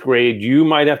into 9th grade, you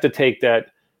might have to take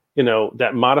that,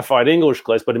 that modified English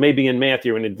class, but it may be in math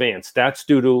you're in advanced. That's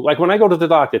due to, like when I go to the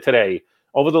doctor today,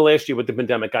 over the last year with the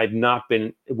pandemic, I've not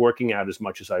been working out as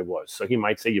much as I was. So he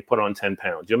might say you put on 10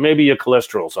 pounds. Maybe your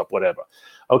cholesterol's up, whatever.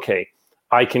 Okay,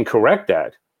 I can correct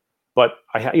that. But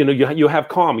you have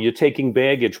karma. You're taking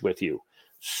baggage with you.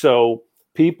 So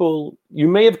people, you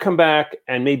may have come back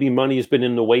and maybe money has been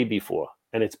in the way before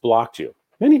and it's blocked you.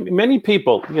 Many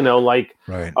people, I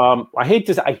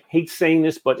hate saying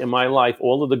this, but in my life,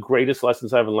 all of the greatest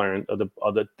lessons I've learned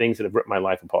are the things that have ripped my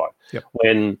life apart. Yep.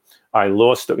 When I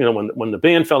lost, when the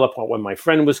band fell apart, when my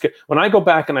friend was, when I go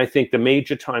back and I think the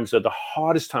major times are the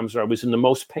hardest times where I was in the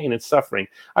most pain and suffering,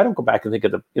 I don't go back and think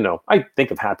of I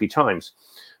think of happy times,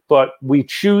 but we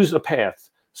choose a path.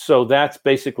 So that's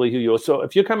basically who you are. So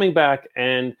if you're coming back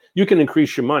and you can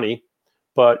increase your money,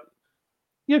 but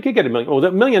you could get 1 million. Well,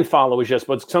 1 million followers, yes,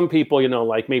 but some people,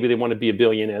 like maybe they want to be a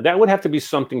billionaire. That would have to be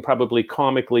something probably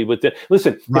comically with it.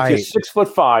 Listen, if you're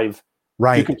 6'5",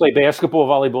 you can play basketball,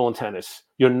 volleyball, and tennis.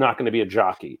 You're not going to be a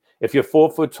jockey. If you're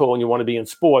 4 foot tall and you want to be in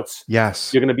sports,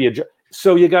 yes, you're going to be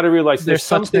So you got to realize there's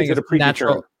some such things thing that as are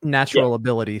predetermined. natural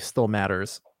ability still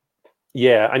matters.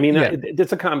 Yeah, I mean, Yeah.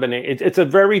 it's a combination. It's a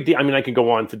very deep. I mean, I could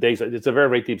go on for days. It's a very,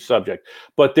 very deep subject.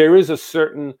 But there is a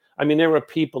certain. I mean, there are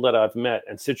people that I've met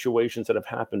and situations that have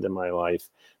happened in my life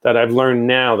that I've learned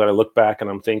now that I look back and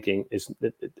I'm thinking is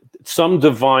some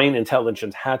divine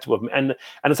intelligence had to have. And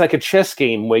it's like a chess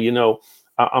game where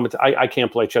I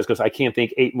can't play chess because I can't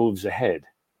think 8 moves ahead.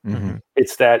 Mm-hmm.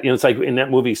 It's that, it's like in that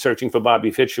movie Searching for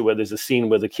Bobby Fischer, where there's a scene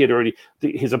where the kid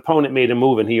his opponent made a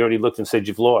move and he already looked and said,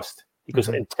 "You've lost." Because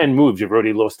in 10 moves, you've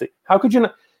already lost it. How could you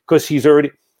not? Because he's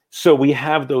already. So we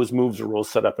have those moves are all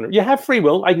set up. And you have free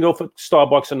will. I can go for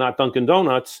Starbucks and not Dunkin'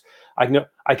 Donuts. I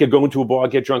could go into a bar,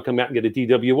 get drunk, come out and get a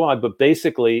DWI. But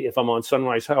basically, if I'm on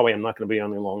Sunrise Highway, I'm not going to be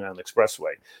on the Long Island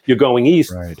Expressway. You're going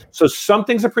east. Right. So some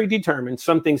things are predetermined.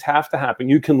 Some things have to happen.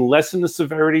 You can lessen the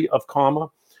severity of karma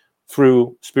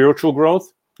through spiritual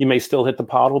growth. You may still hit the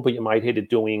pottle, but you might hit it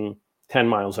doing 10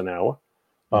 miles an hour,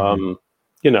 and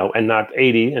not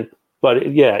 80. But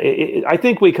I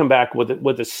think we come back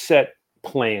with a set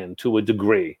plan to a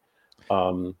degree.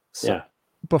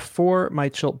 Before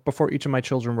each of my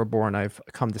children were born, I've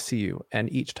come to see you,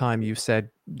 and each time you said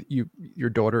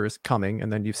your daughter is coming,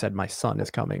 and then you said my son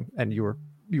is coming, and you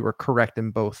were correct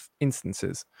in both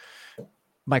instances.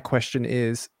 My question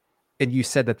is, and you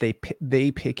said that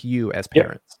they pick you as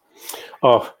parents.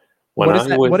 Oh, what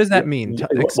does that mean?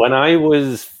 When I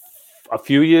was a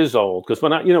few years old, because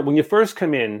when you first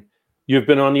come in, you've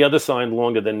been on the other side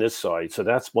longer than this side. So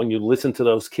that's when you listen to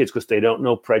those kids because they don't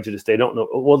know prejudice. They don't know.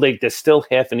 Well, they're still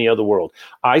half in the other world.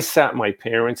 I sat my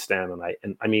parents down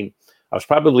and I mean, I was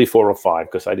probably 4 or 5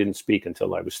 because I didn't speak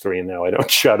until I was 3, and now I don't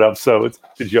shut up. So it's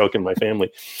a joke in my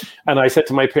family. And I said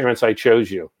to my parents, "I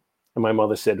chose you." And my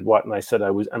mother said, "What?" And I said,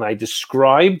 and I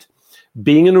described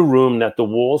being in a room that the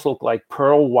walls look like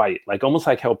pearl white, like almost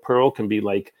like how pearl can be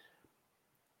like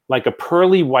a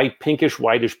pearly white, pinkish,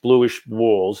 whitish, bluish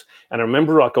walls. And I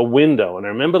remember like a window, and I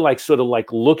remember like sort of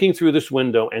like looking through this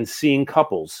window and seeing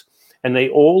couples, and they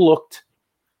all looked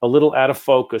a little out of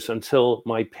focus until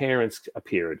my parents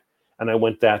appeared. And I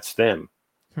went, "That's them."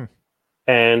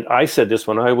 And I said this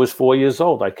when I was 4 years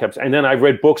old. And then I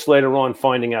read books later on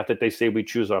finding out that they say we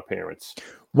choose our parents.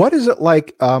 What is it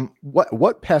like?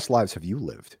 What past lives have you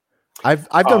lived? I've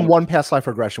done one past life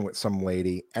regression with some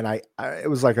lady, and it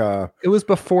was like it was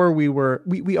before we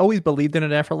always believed in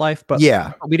an afterlife, but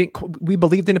we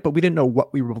believed in it, but we didn't know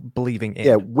what we were believing in.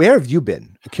 Yeah. Where have you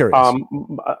been? I'm curious.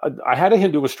 I had a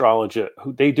Hindu astrologer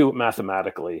who they do it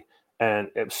mathematically. And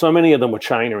so many of them were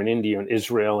China and India and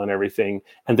Israel and everything.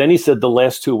 And then he said the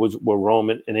last 2 were Rome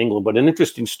and England. But an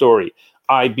interesting story.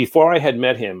 Before I had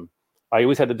met him, I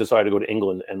always had a desire to go to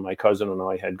England, and my cousin and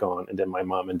I had gone, and then my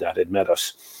mom and dad had met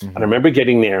us. Mm-hmm. And I remember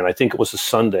getting there, and I think it was a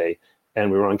Sunday,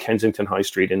 and we were on Kensington High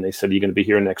Street, and they said, "Are you going to be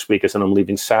here next week?" I said, "I'm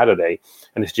leaving Saturday."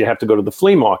 And they said, "You have to go to the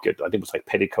flea market." I think it was like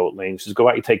Petticoat Lane. He says, "Go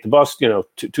out, you take the bus,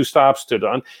 2 stops to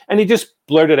done." And he just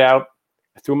blurted out.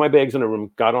 I threw my bags in a room,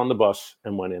 got on the bus,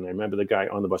 and went in. I remember the guy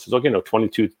on the bus says, "Okay,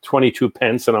 22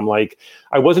 pence." And I'm like,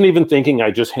 I wasn't even thinking.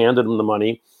 I just handed him the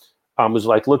money. I was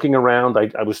like looking around.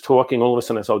 I was talking. All of a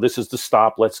sudden, I said, "Oh, this is the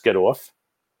stop. Let's get off."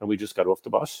 And we just got off the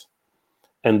bus.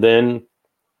 And then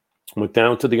went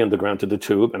down to the underground to the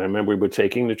tube. And I remember we were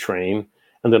taking the train.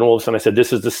 And then all of a sudden, I said,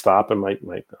 "This is the stop." And my I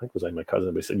think it was like my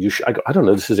cousin. But he said, "You should." I go, "I don't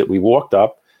know. This is it." We walked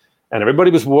up, and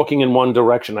everybody was walking in one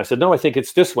direction. I said, "No, I think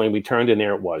it's this way." And we turned, and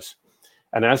there it was.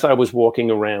 And as I was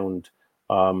walking around,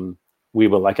 we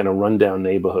were like in a rundown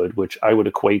neighborhood, which I would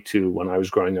equate to when I was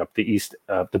growing up, the East,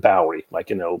 the Bowery,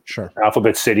 Sure.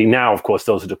 Alphabet City. Now, of course,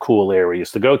 those are the cool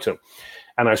areas to go to.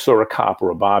 And I saw a cop or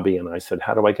a Bobby, and I said,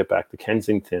 "How do I get back to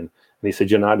Kensington?" And he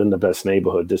said, "You're not in the best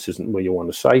neighborhood. This isn't where you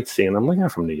want to sightsee." And I'm like, "I'm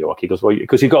from New York." He goes, "Well,"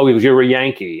 because he goes, "You're a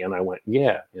Yankee." And I went,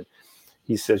 "Yeah." And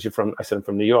he says, "You're from?" I said, "I'm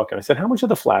from New York." And I said, "How much are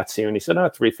the flats here?" And he said,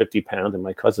 $350 a pound. And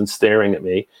my cousin's staring at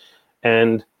me.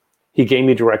 And he gave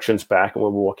me directions back, and we're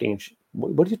walking. And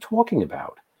 "What are you talking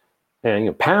about?"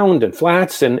 And pound and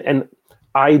flats. And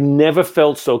I never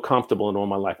felt so comfortable in all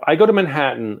my life. I go to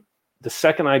Manhattan, the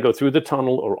second I go through the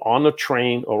tunnel or on a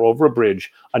train or over a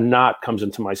bridge, a knot comes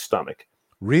into my stomach.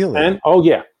 Really? And oh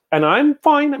yeah. And I'm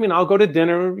fine. I mean, I'll go to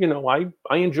dinner.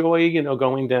 I enjoy,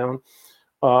 going down.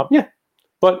 Yeah.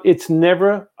 But it's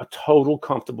never a total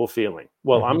comfortable feeling.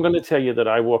 Well, I'm going to tell you that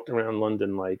I walked around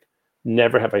London like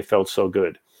never have I felt so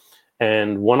good.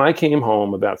 And when I came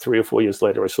home about 3 or 4 years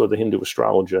later, I saw the Hindu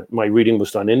astrologer. My reading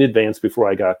was done in advance before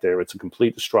I got there. It's a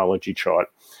complete astrology chart.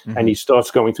 Mm-hmm. And he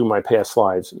starts going through my past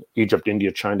lives, Egypt,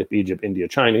 India, China, Egypt, India,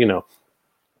 China,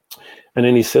 And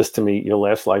then he says to me, "Your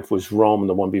last life was Rome, and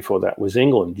the one before that was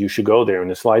England. You should go there in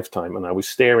this lifetime." And I was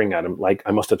staring at him like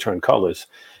I must have turned colors.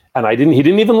 And he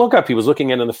didn't even look up. He was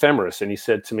looking at an ephemeris, and he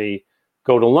said to me,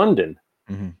 "Go to London."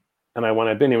 Mm-hmm. And I went,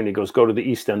 "I've been here," and he goes, "Go to the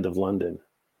East End of London."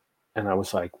 And I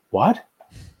was like, "What?"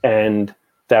 And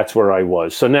that's where I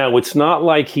was. So now it's not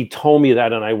like he told me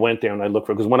that and I went there and I looked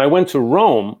for it. Because when I went to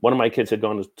Rome, one of my kids had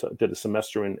did a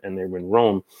semester and they were in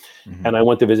Rome. Mm-hmm. And I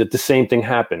went to visit. The same thing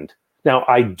happened. Now,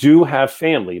 I do have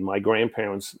family. My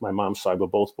grandparents, my mom's side, were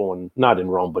both born, not in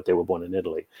Rome, but they were born in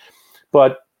Italy.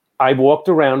 But I walked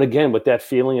around again with that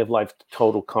feeling of life,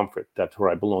 total comfort. That's where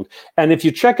I belonged. And if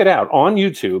you check it out on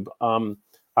YouTube,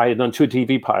 I had done 2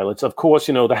 TV pilots. Of course,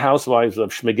 The Housewives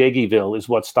of Schmagegyville is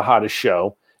what's the hottest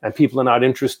show. And people are not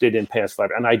interested in past life.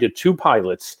 And I did 2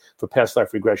 pilots for past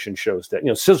life regression shows that,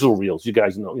 sizzle reels. You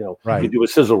guys know, right. You do a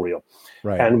sizzle reel.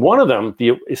 Right. And one of them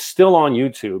is still on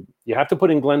YouTube. You have to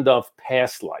put in Glenn Dove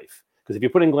past life. Because if you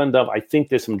put in Glenn Dove, I think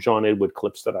there's some John Edward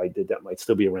clips that I did that might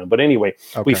still be around. But anyway,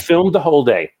 We filmed the whole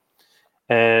day.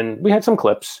 And we had some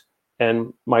clips.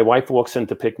 And my wife walks in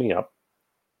to pick me up.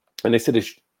 And they said,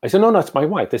 I said, "No, that's my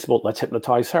wife." They said, "Well, let's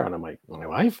hypnotize her." And I'm like, "My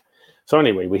wife?" So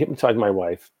anyway, we hypnotized my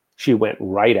wife. She went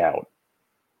right out.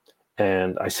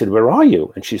 And I said, "Where are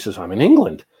you?" And she says, "I'm in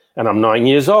England." And I'm 9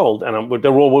 years old. And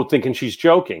they're all thinking she's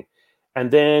joking. And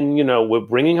then, we're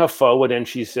bringing her forward. And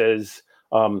she says,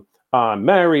 "I'm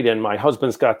married and my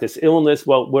husband's got this illness."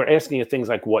 Well, we're asking her things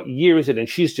like, "What year is it?" And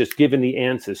she's just giving the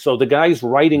answers. So the guy's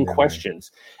writing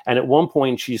questions. And at one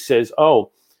point she says,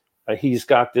 he's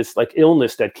got this like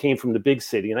illness that came from the big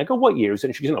city. And I go, "What year is it?"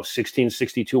 And she goes,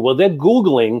 1662. Well, they're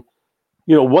Googling,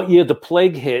 what year the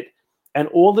plague hit, and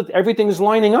everything is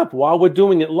lining up while we're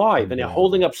doing it live. And they're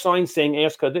holding up signs saying,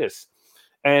 "Ask her this."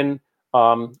 And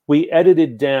we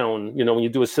edited down, when you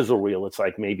do a sizzle reel, it's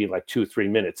like maybe like 2-3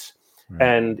 minutes. Right.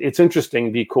 And it's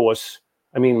interesting because,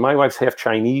 my wife's half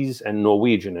Chinese and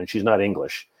Norwegian, and she's not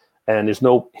English. And there's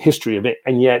no history of it.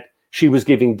 And yet she was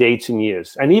giving dates and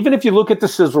years. And even if you look at the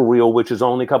sizzle reel, which is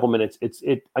only a couple minutes,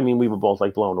 we were both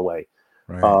like blown away.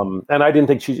 Right. And I didn't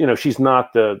think she's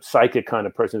not the psychic kind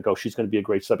of person to go, she's going to be a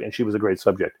great subject. And she was a great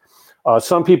subject.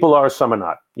 Some people are, some are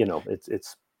not,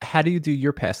 it's. How do you do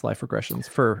your past life regressions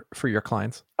for your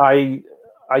clients? I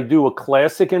do a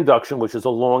classic induction, which is a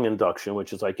long induction,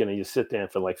 which is like, you sit there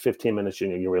for like 15 minutes,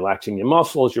 you're relaxing your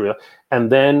muscles, and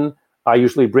then I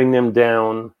usually bring them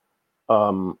down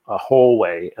a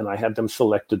hallway and I have them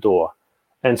select a door.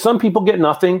 And some people get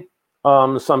nothing.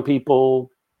 Some people,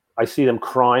 I see them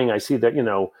crying. I see that,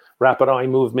 rapid eye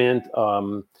movement.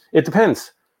 It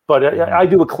depends. But I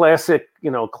do a classic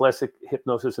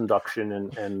hypnosis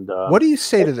induction. And what do you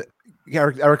say to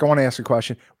Eric, I want to ask a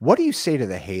question. What do you say to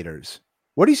the haters?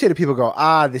 What do you say to people who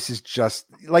go, this is just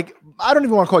like, I don't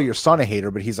even want to call your son a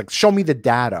hater, but he's like, show me the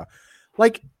data.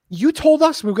 Like, you told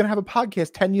us we were going to have a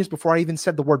podcast 10 years before I even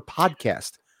said the word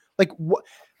podcast. Like,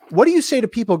 what do you say to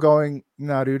people going,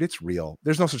 "No, dude, it's real.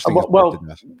 There's no such thing as well,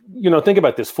 think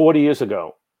about this. 40 years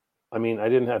ago, I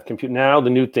didn't have computer. Now the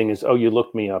new thing is, you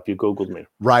looked me up, you Googled me.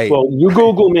 Right. Well, you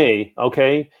Google me,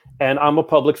 okay? And I'm a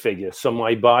public figure. So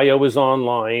my bio is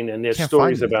online and there's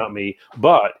stories about me.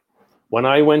 But when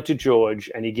I went to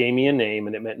George and he gave me a name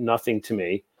and it meant nothing to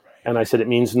me, and I said, "It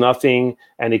means nothing."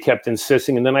 And he kept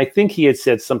insisting. And then I think he had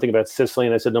said something about Sicily.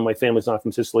 And I said, "No, my family's not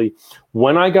from Sicily."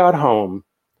 When I got home,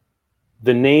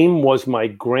 the name was my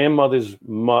grandmother's,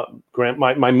 my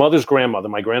mother's grandmother,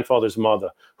 my grandfather's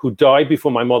mother, who died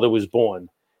before my mother was born.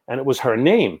 And it was her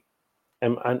name.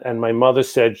 And my mother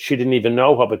said she didn't even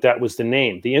know her, but that was the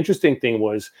name. The interesting thing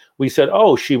was we said,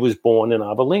 she was born in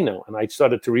Avellino. And I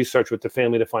started to research with the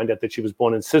family to find out that she was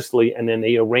born in Sicily. And then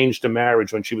they arranged a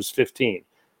marriage when she was 15.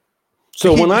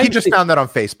 So he just found that on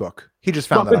Facebook. He just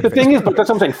found that on Facebook. But the thing is, but that's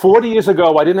what I'm saying. 40 years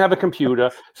ago, I didn't have a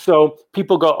computer. So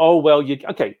people go,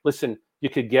 listen, you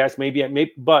could guess,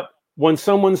 maybe, but when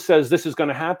someone says this is going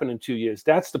to happen in 2 years,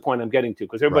 that's the point I'm getting to,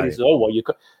 because everybody says, you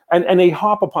could, and they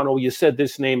hop upon, you said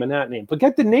this name and that name.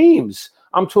 Forget the names.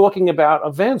 I'm talking about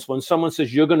events. When someone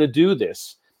says you're going to do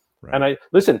this. Right.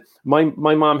 And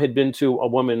my mom had been to a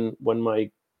woman when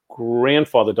my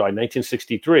grandfather died in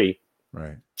 1963.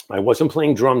 Right. I wasn't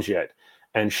playing drums yet.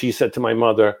 And she said to my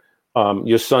mother,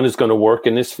 "Your son is going to work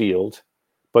in this field,"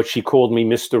 but she called me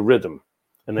Mr. Rhythm.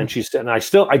 And then she said, and I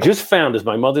just found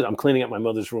I'm cleaning up my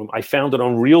mother's room. I found it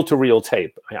on reel-to-reel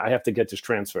tape. I have to get this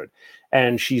transferred.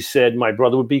 And she said my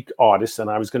brother would be artist and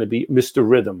I was going to be Mr.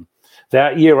 Rhythm.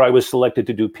 That year I was selected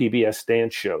to do PBS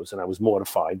dance shows, and I was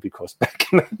mortified because back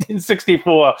in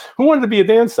 1964, who wanted to be a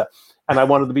dancer? And I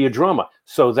wanted to be a drummer.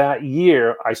 So that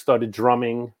year I started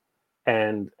drumming.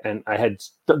 And I had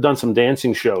done some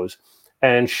dancing shows,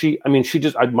 and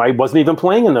I wasn't even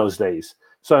playing in those days.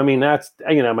 So, that's,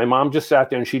 my mom just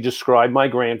sat there and she described my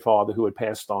grandfather who had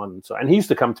passed on. And he used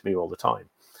to come to me all the time.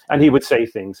 And he would say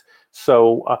things.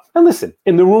 So, and listen,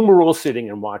 in the room, we're all sitting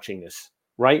and watching this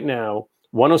right now.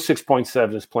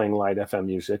 106.7 is playing light FM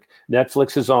music.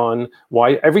 Netflix is on.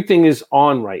 Why? Everything is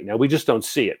on right now. We just don't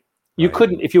see it. You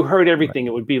couldn't, if you heard everything,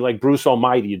 it would be like Bruce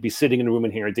Almighty. You'd be sitting in a room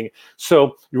and hearing things.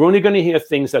 So you're only going to hear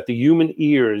things that the human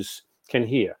ears can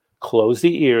hear. Close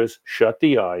the ears, shut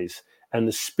the eyes, and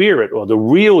the spirit or the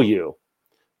real you,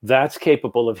 that's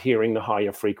capable of hearing the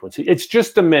higher frequency. It's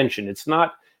just dimension. It's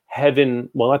not heaven.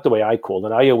 Well, not the way I call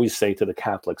it. I always say to the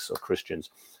Catholics or Christians,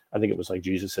 I think it was like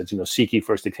Jesus said, seek ye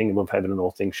first the kingdom of heaven and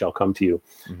all things shall come to you.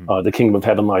 Mm-hmm. The kingdom of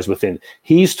heaven lies within.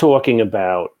 He's talking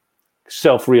about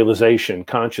self-realization,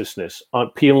 consciousness,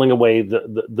 peeling away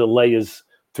the layers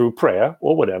through prayer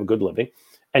or whatever, good living,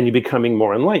 and you're becoming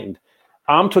more enlightened.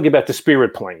 I'm talking about the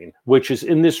spirit plane, which is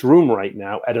in this room right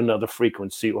now at another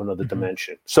frequency or another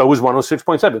dimension. So it was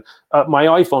 106.7. My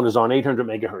iPhone is on 800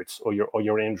 megahertz or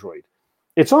your Android.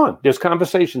 It's on. There's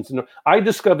conversations. I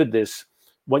discovered this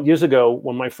years ago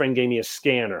when my friend gave me a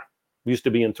scanner. We used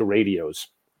to be into radios.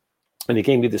 And he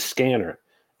gave me this scanner.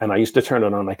 And I used to turn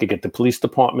it on. I could get the police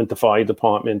department, the fire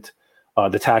department,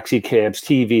 the taxi cabs,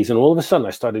 TVs. And all of a sudden, I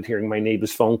started hearing my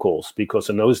neighbor's phone calls because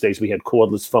in those days, we had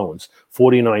cordless phones,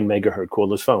 49 megahertz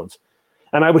cordless phones.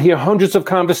 And I would hear hundreds of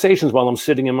conversations while I'm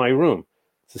sitting in my room.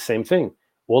 It's the same thing.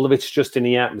 All of it's just in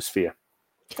the atmosphere.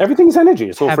 Everything's energy.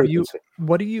 It's all frequency.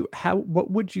 What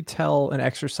would you tell an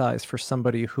exercise for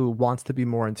somebody who wants to be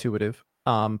more intuitive,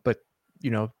 but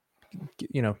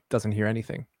doesn't hear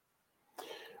anything?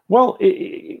 Well,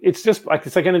 it's just like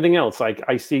it's like anything else. Like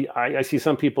I see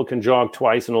some people can jog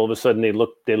twice, and all of a sudden they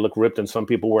look ripped, and some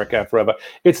people work out forever.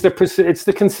 It's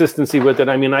the consistency with it.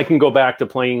 I mean, I can go back to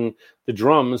playing the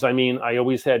drums. I mean, I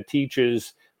always had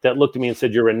teachers that looked at me and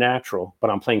said, "You're a natural," but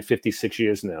I'm playing 56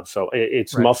 years now, so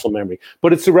it's muscle memory.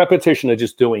 But it's the repetition of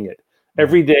just doing it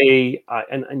every day,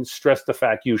 and stress the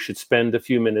fact you should spend a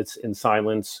few minutes in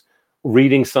silence,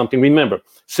 reading something. Remember,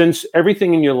 since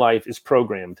everything in your life is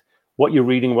programmed. What you're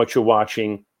reading, what you're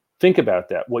watching, think about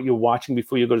that. What you're watching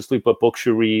before you go to sleep, what books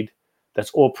you read, that's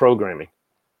all programming.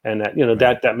 And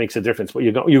that, that makes a difference. But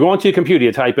you go onto your computer,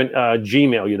 you type in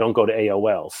Gmail, you don't go to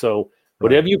AOL. So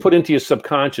whatever you put into your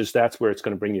subconscious, that's where it's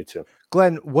going to bring you to.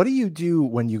 Glenn, what do you do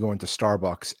when you go into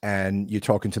Starbucks and you're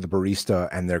talking to the barista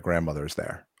and their grandmother's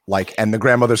there? And the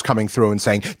grandmother's coming through and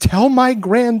saying, tell my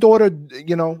granddaughter,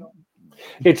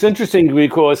 It's interesting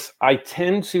because I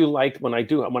tend to when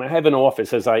I have an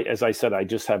office, as I said, I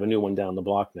just have a new one down the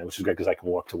block now, which is great because I can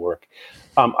walk to work.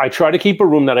 I try to keep a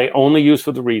room that I only use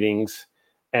for the readings.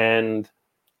 And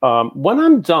when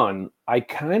I'm done, I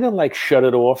kind of shut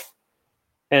it off.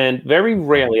 And very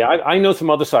rarely, I know some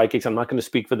other psychics, I'm not going to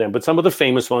speak for them, but some of the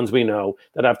famous ones we know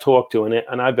that I've talked to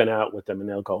and I've been out with them and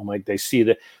they'll go, they see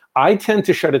that. I tend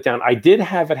to shut it down. I did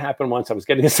have it happen once. I was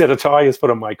getting a set of tires put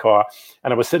on my car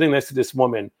and I was sitting next to this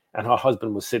woman and her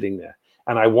husband was sitting there.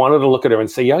 And I wanted to look at her and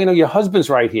say, your husband's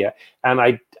right here. And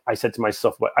I said to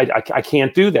myself, I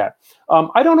can't do that.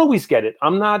 I don't always get it.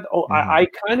 I'm not, I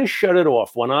kind of shut it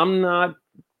off when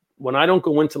I don't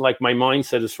go into my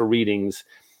mindset is for readings.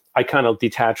 I kind of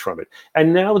detach from it.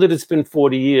 And now that it's been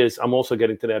 40 years, I'm also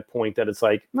getting to that point that it's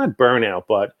not burnout,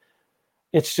 but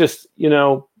it's just,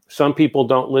 some people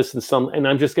don't listen. And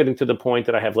I'm just getting to the point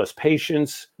that I have less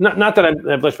patience. Not that I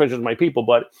have less patience with my people,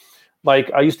 but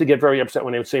I used to get very upset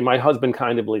when they would say, my husband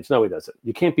kind of believes. No, he doesn't.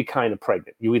 You can't be kind of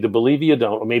pregnant. You either believe it or you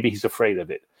don't, or maybe he's afraid of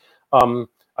it.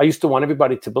 I used to want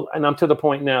everybody to, and I'm to the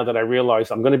point now that I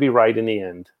realize I'm going to be right in the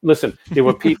end. Listen, there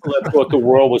were people that thought the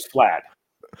world was flat.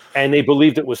 And they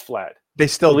believed it was flat. They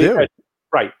still do.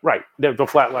 Right. The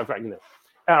flat life, right?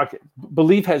 Okay.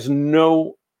 Belief has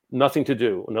nothing to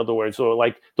do. In other words, or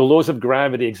the laws of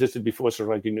gravity existed before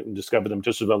Sir Isaac Newton discovered them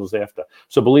just as well as after.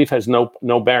 So belief has no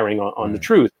bearing on the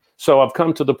truth. So I've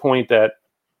come to the point that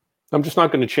I'm just not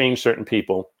going to change certain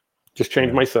people, just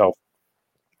change myself.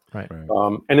 Right.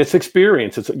 And it's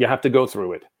experience. You have to go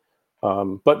through it.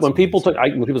 But when people say,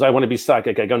 I want to be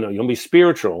psychic, I go, no, you want to be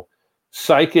spiritual.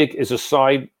 Psychic is a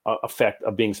side effect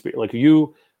of being spiritual.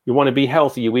 You want to be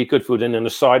healthy, you eat good food, and then the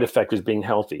side effect is being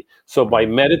healthy. So by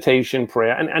meditation,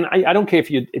 prayer, and I don't care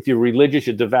if you're religious,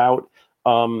 you're devout,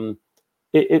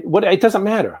 it doesn't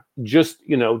matter. Just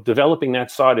developing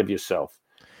that side of yourself.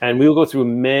 And we'll go through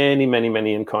many, many,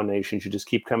 many incarnations. You just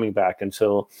keep coming back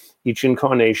until each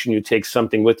incarnation you take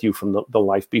something with you from the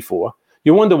life before.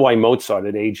 You wonder why Mozart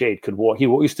at age 8 could walk. He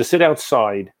used to sit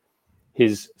outside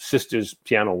his sister's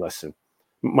piano lesson.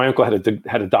 My uncle had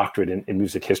a doctorate in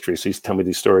music history, so he used to tell me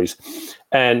these stories.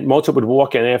 And Mozart would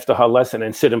walk in after her lesson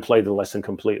and sit and play the lesson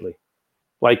completely.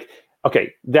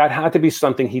 That had to be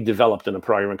something he developed in a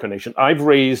prior incarnation. I've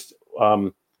raised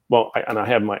well, I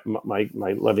have my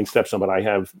loving stepson, but I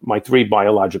have my 3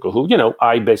 biological who,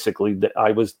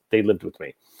 they lived with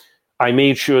me. I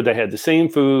made sure they had the same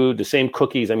food, the same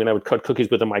cookies. I mean, I would cut cookies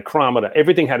with a micrometer.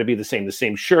 Everything had to be the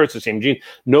same shirts, the same jeans.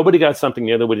 Nobody got something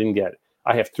the other one didn't get.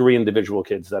 I have 3 individual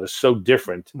kids that are so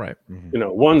different. Right. Mm-hmm.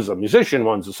 One's a musician,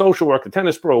 one's a social worker,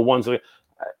 tennis pro,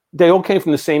 they all came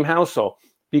from the same household,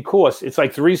 because it's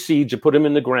like 3 seeds. You put them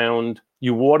in the ground,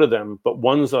 you water them, but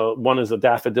one is a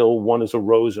daffodil, one is a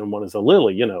rose, and one is a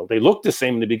lily. They look the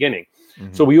same in the beginning.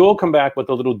 Mm-hmm. So we all come back with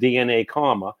a little DNA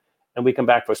karma, and we come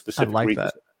back for a specific reason.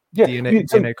 That. Yeah,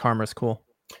 DNA karma is cool.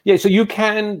 Yeah, so you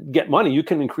can get money, you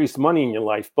can increase money in your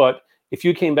life, but if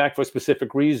you came back for a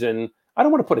specific reason, I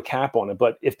don't want to put a cap on it,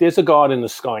 but if there's a God in the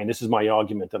sky, and this is my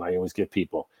argument that I always give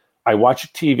people, I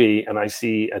watch TV and I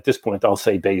see, at this point, I'll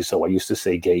say Bezos. I used to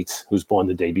say Gates, who's born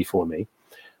the day before me.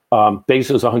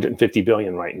 Bezos 150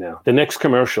 billion right now. The next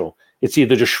commercial, it's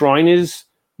either the Shriners,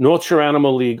 North Shore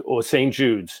Animal League, or St.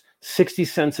 Jude's. 60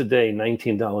 cents a day,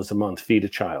 $19 a month, feed a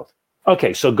child.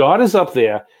 Okay, so God is up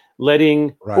there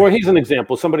letting, right. Or here's an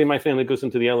example. Somebody in my family goes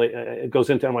into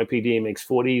NYPD and makes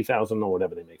 40,000 or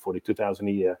whatever they make, 42,000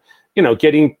 a year.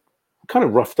 Getting kind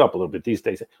of roughed up a little bit these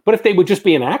days. But if they would just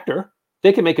be an actor,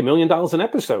 they can make $1 million an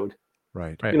episode.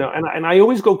 Right. And I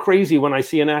always go crazy when I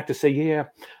see an actor say, yeah,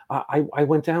 I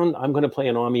went down, I'm going to play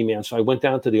an Army man. So I went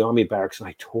down to the Army barracks and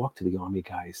I talked to the Army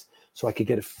guys so I could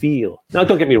get a feel. Now,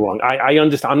 don't get me wrong. I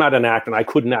understand. I'm not an actor and I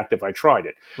couldn't act if I tried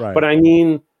it. Right. But I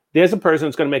mean, there's a person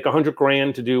that's going to make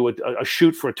 $100,000 to do a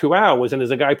shoot for 2 hours. And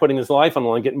there's a guy putting his life on the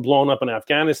line, getting blown up in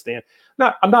Afghanistan.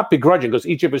 I'm not begrudging, because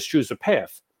each of us choose a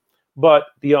path. But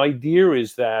the idea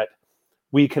is that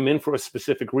we come in for a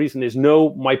specific reason.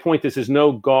 My point is, there's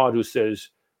no God who says,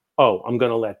 oh, I'm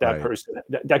going to let that person.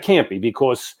 That can't be,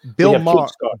 because Bill Maher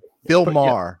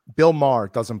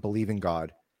doesn't believe in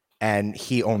God, and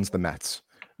he owns the Mets.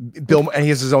 And he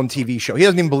has his own TV show. He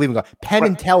doesn't even believe in God. Penn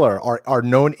and Teller are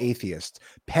known atheists.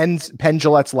 Penn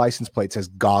Jillette's license plate says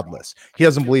godless. He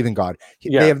doesn't believe in God.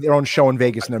 They have their own show in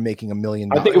Vegas, and they're making $1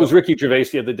 million. I think it was Ricky Gervais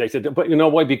the other day said, but you know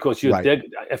why? Because you're dead.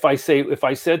 If I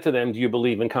said to them, do you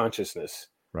believe in consciousness?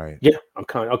 Right. Yeah, I'm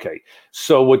okay.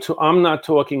 So I'm not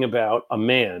talking about a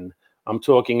man. I'm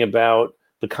talking about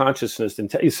the consciousness.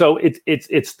 So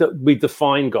we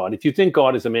define God. If you think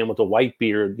God is a man with a white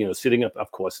beard, sitting up,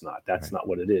 of course not. That's not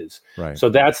what it is. Right. So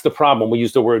that's the problem. We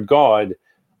use the word God.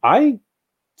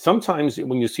 Sometimes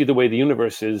when you see the way the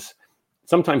universe is,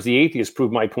 sometimes the atheists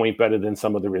prove my point better than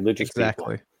some of the religious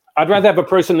people. I'd rather have a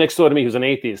person next door to me who's an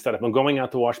atheist, that if I'm going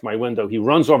out to wash my window, he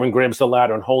runs over and grabs the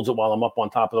ladder and holds it while I'm up on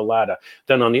top of the ladder.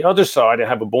 Then on the other side, I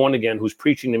have a born again who's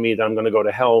preaching to me that I'm going to go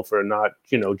to hell for not,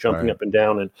 jumping up and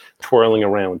down and twirling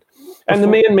around. And the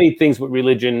man-made things with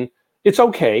religion, it's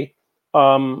okay.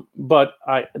 But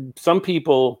some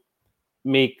people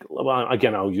make,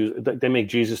 they make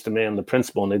Jesus the man, the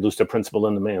principle, and they lose the principle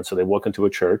in the man. So they walk into a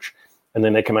church, and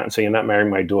then they come out and say, you're not marrying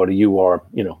my daughter. You are,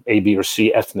 A, B, or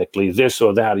C ethnically, this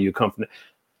or that, or you come from,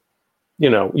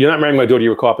 you're not marrying my daughter,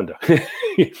 you're a carpenter.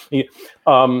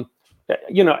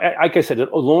 Like I said, as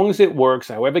long as it works,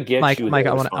 however it gets you. Mike,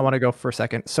 I want to go for a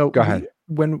second. So go ahead.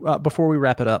 Before we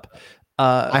wrap it up,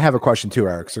 I have a question too,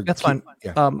 Eric. So that's fine.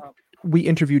 Yeah. We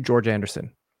interviewed George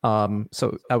Anderson.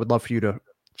 So I would love for you to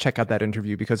check out that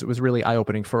interview, because it was really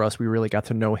eye-opening for us. We really got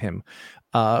to know him.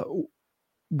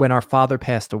 When our father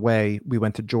passed away, we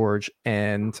went to George,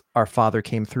 and our father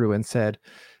came through and said,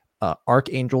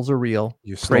 archangels are real.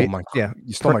 You stole my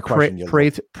question. Pray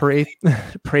to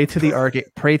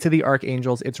the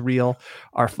archangels. It's real.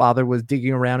 Our father was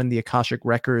digging around in the Akashic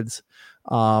records,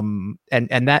 and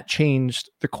that changed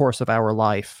the course of our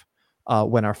life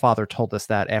when our father told us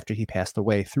that after he passed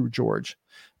away through George.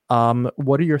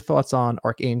 What are your thoughts on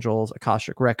archangels,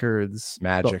 Akashic records,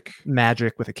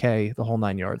 magic with a K, the whole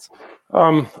 9 yards?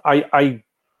 I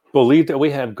believe that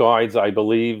we have guides. I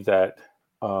believe that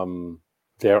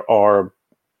there are.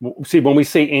 See, when we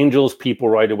say angels, people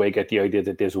right away get the idea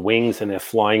that there's wings and they're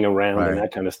flying around and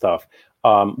that kind of stuff.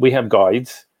 We have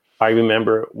guides. I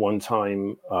remember one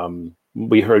time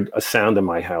we heard a sound in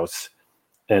my house,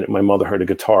 and my mother heard a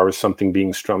guitar or something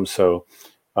being strummed. So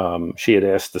she had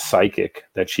asked the psychic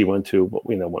that she went to,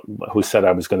 who said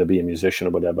I was going to be a musician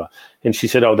or whatever. And she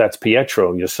said, oh, that's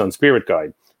Pietro, your son's spirit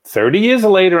guide. 30 years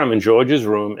later, I'm in George's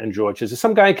room, and George says, there's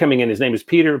some guy coming in. His name is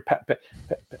Peter,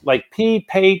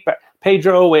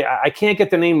 Pedro. I can't get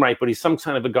the name right, but he's some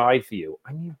kind of a guide for you.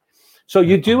 I mean, so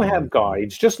you do have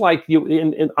guides, just like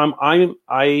you.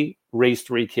 I raised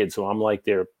 3 kids, so I'm like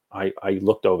I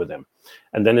looked over them.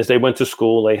 And then as they went to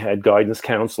school, they had guidance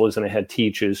counselors and they had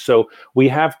teachers. So we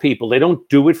have people, they don't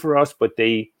do it for us, but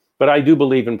I do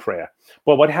believe in prayer.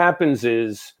 But what happens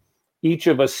is each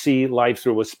of us see life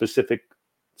through a specific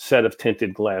set of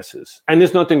tinted glasses. And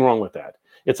there's nothing wrong with that.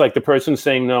 It's like the person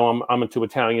saying, no, I'm into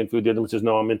Italian food. The other one says,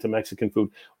 no, I'm into Mexican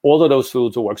food. All of those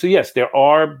foods will work. So yes, there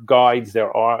are guides.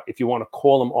 There are, if you want to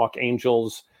call them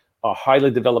archangels,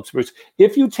 highly developed spirits.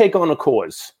 If you take on a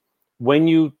cause, when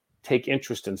you take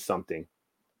interest in something,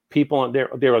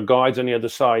 there are guides on the other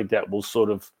side that will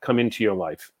sort of come into your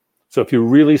life. So if you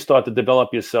really start to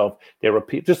develop yourself, there are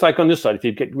people, just like on this side, if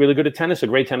you get really good at tennis, a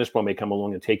great tennis pro may come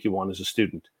along and take you on as a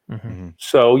student. Mm-hmm.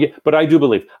 So, yeah, but I do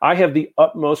believe I have the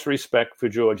utmost respect for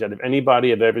George out of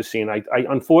anybody I've ever seen. I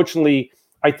unfortunately,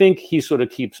 I think he sort of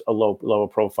keeps a lower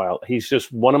profile. He's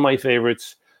just one of my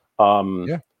favorites.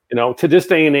 You know, to this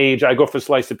day and age, I go for a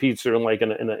slice of pizza and like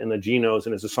in a Geno's,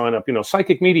 and there's a sign up, you know,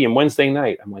 psychic medium Wednesday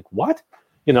night. I'm like, what?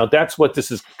 You know, that's what this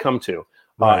has come to.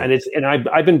 Right. And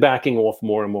I've been backing off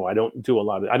more and more. I don't even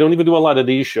do a lot of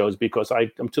these shows because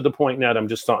I'm to the point now that I'm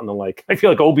just starting to like, I feel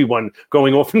like Obi-Wan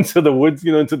going off into the woods,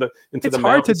 you know, into the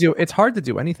mountains. It's hard to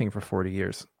do anything for 40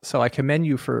 years. So I commend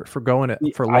you for going it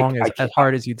for long as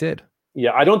hard as you did.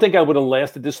 Yeah, I don't think I would have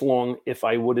lasted this long if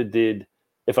I would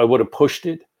have pushed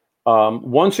it.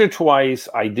 Once or twice,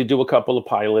 I did do a couple of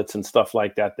pilots and stuff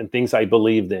like that and things I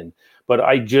believed in. But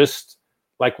I just,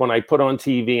 like when I put on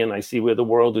TV and I see where the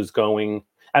world is going,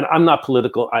 and I'm not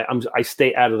political. I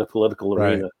stay out of the political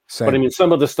arena. Same. But I mean,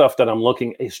 some of the stuff that I'm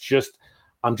looking is just,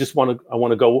 I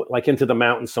want to go like into the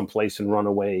mountains someplace and run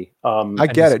away. I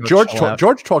get it. George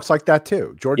talks like that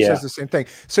too. George says the same thing.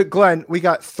 So Glenn, we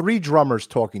got 3 drummers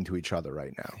talking to each other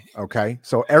right now. Okay.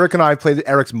 So Eric and I played.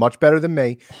 Eric's much better than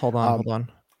me. Hold on.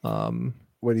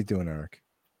 What are you doing, Eric?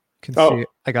 See,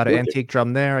 I got an antique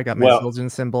drum there. I got my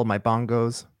Zildjian cymbal, my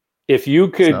bongos. If you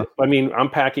could, I mean, I'm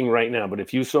packing right now, but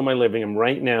if you saw my living room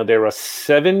right now, there are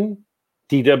 7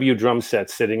 DW drum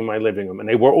sets sitting in my living room, and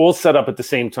they were all set up at the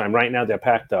same time. Right now, they're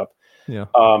packed up. Yeah.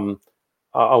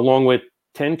 Along with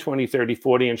 10, 20, 30,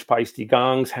 40-inch Paiste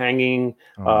gongs hanging,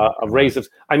 razors.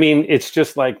 I mean, it's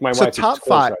just like my wife.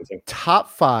 Top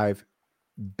 5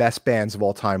 best bands of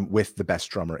all time with the best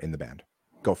drummer in the band.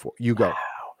 Go for it. You go. Wow.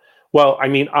 Well, I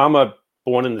mean, I'm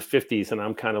born in the 50s, and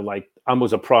I'm kind of like, I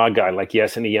was a prog guy, like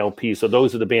Yes and ELP. So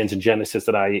those are the bands in Genesis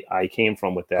that I came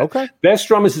from with that. Okay. Best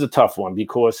drummers is a tough one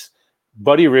because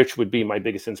Buddy Rich would be my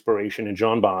biggest inspiration, and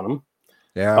John Bonham.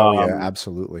 Yeah,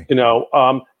 absolutely. You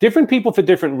know, different people for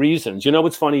different reasons. You know,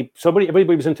 it's funny.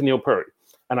 Everybody was into Neil Peart.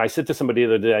 And I said to somebody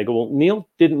the other day, I go, well, Neil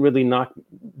didn't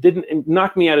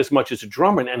knock me out as much as a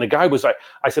drummer. And the guy was like,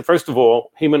 I said, first of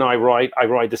all, him and I ride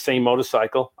the same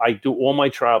motorcycle. I do all my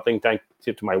traveling, thanks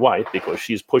to my wife, because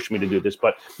she's pushed me to do this.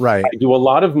 But I do a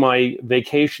lot of my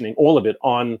vacationing, all of it,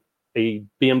 on a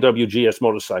BMW GS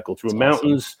motorcycle through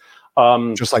mountains.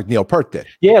 Just like Neil Peart did.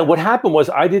 Yeah, what happened was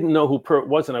I didn't know who Peart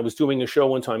was. And I was doing a show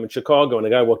one time in Chicago, and the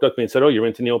guy walked up to me and said, oh, you're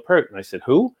into Neil Peart? And I said,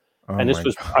 who? And this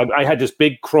was, I had this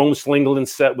big chrome Slingerland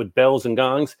set with bells and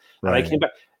gongs, and I came back.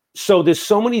 So there's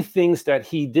so many things that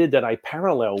he did that I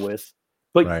parallel with,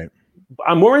 but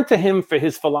I'm more into him for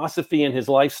his philosophy and his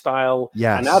lifestyle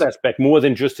and that aspect more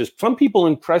than just his. Some people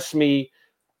impress me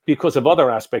because of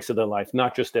other aspects of their life,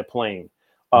 not just their playing.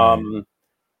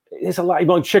 There's a lot. You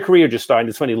know, Chick Corea just started.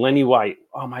 It's funny. Lenny White.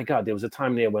 Oh my God, there was a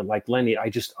time there where like Lenny, I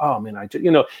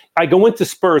go into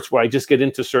spurts where I just get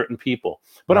into certain people.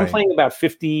 But I'm playing about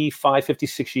 55,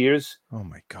 56 years. Oh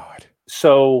my God.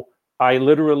 So I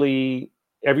literally,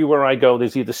 everywhere I go,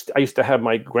 there's either, I used to have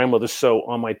my grandmother sew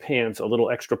on my pants a little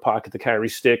extra pocket to carry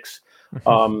sticks.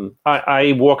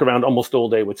 I walk around almost all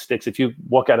day with sticks. If you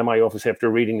walk out of my office after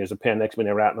reading, there's a pen next to me,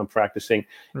 they're out and I'm practicing.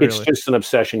 Really? It's just an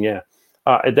obsession. Yeah.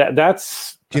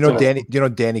 That's. Do you know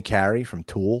Danny Carey from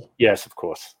Tool? Yes, of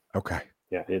course. Okay.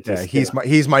 Yeah.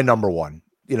 He's my number one.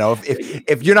 You know,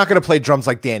 if you're not going to play drums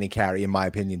like Danny Carey, in my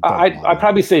opinion, I'd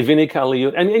probably say Vinnie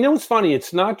Colaiuta. And you know what's funny?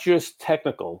 It's not just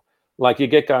technical. Like you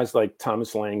get guys like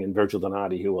Thomas Lang and Virgil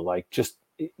Donati who are like just.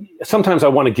 Sometimes I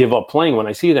want to give up playing when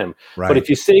I see them. Right. But if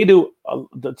you say to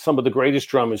some of the greatest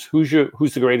drummers, who's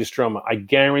the greatest drummer? I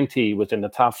guarantee within the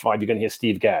top 5, you're going to hear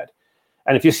Steve Gadd.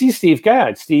 And if you see Steve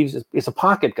Gadd, Steve is a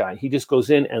pocket guy. He just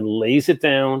goes in and lays it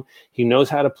down. He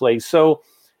knows how to play. So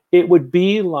it would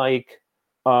be like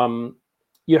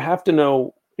you have to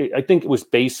know. I think it was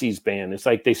Basie's band. It's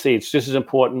like they say it's just as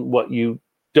important what you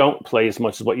don't play as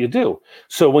much as what you do.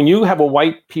 So when you have a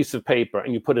white piece of paper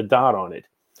and you put a dot on it,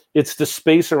 it's the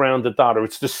space around the dot, or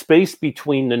it's the space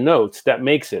between the notes that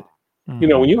makes it. You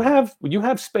know, when you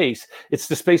have space, it's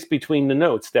the space between the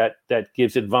notes that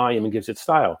gives it volume and gives it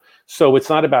style. So it's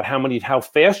not about how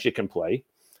fast you can play.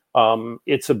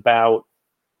 It's about,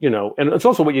 you know, and it's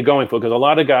also what you're going for, because a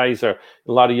lot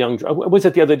of young. Was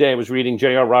it the other day? I was reading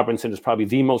J.R. Robinson is probably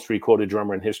the most recorded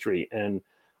drummer in history, and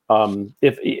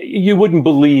If you wouldn't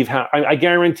believe how, I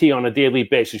guarantee on a daily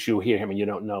basis you'll hear him and you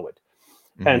don't know it.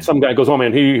 And some guy goes, "Oh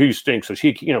man, he stinks." So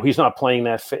he's not playing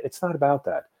that fit. It's not about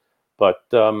that, but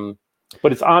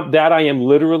it's on that I am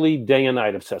literally day and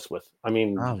night obsessed with. I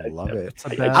mean, I love it.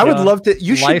 I would love to.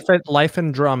 You should life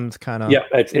and drums kind of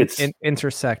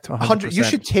intersect. 100%. You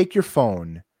should take your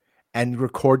phone and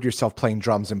record yourself playing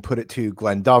drums and put it to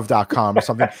glendove.com or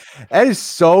something. That is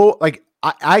so like.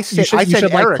 I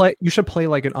said Eric, you should play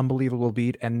like an unbelievable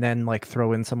beat and then like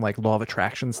throw in some like law of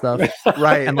attraction stuff,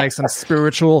 right? And like some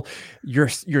spiritual. Your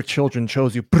children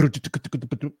chose you.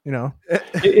 You know,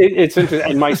 it's interesting.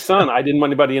 And my son, I didn't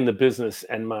want anybody in the business,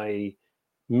 and my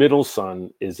middle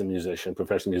son is a musician,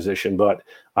 professional musician. But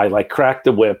I like cracked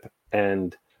the whip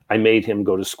and I made him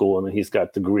go to school, and then he's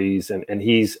got degrees, and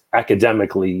he's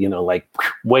academically, like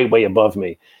way above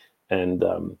me, and.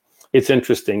 It's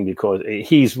interesting because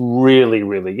he's really,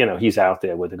 really, he's out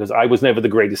there with it, because I was never the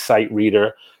greatest sight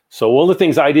reader. So all the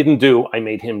things I didn't do, I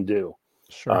made him do.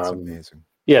 Sure, that's amazing.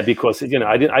 Yeah, because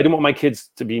I didn't want my kids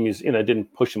to be music. I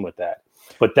didn't push them with that.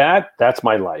 But that's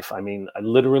my life. I mean, I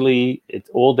literally, it's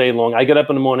all day long. I get up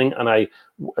in the morning and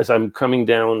as I'm coming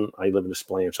down, I live in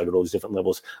Esplanade, so I go to all these different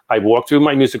levels. I walk through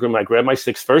my music room, I grab my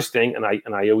sticks first thing, and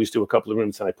I always do a couple of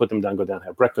rooms, and I put them down, go down,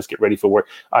 have breakfast, get ready for work.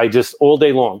 I just, all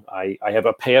day long, I have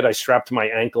a pad I strap to my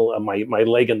ankle and my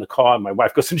leg in the car, and my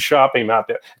wife goes in shopping. I'm out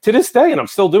there to this day, and I'm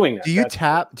still doing that. Do you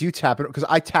tap it? Because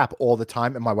I tap all the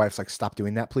time, and my wife's like, "Stop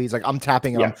doing that, please." Like I'm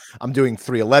tapping, and I'm doing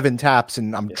 311 taps,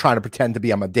 and I'm trying to pretend to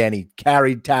be I'm a Danny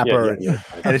Carey tapper,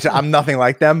 and I'm nothing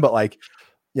like them, but like.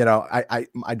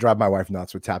 I drive my wife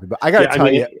nuts with tapping, but I gotta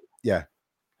tell you.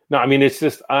 No, I mean, it's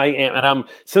just,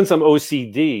 since I'm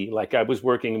OCD, like I was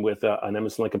working with an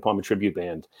Emerson Lake and Palmer tribute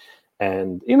band,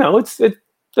 and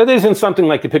that isn't something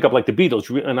like to pick up like the Beatles,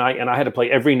 and I had to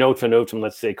play every note for note from,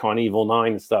 let's say, Carnival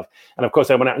 9 and stuff, and of course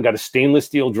I went out and got a stainless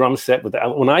steel drum set with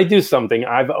when I do something,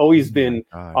 I've always been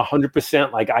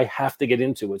 100% like I have to get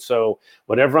into it. So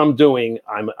whatever I'm doing,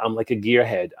 I'm like a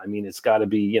gearhead. I mean, it's got to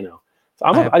be,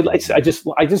 I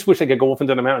just wish I could go off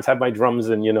into the mountains, have my drums,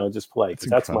 and just play.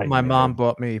 That's my mom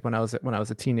bought me when I was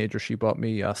a teenager. She bought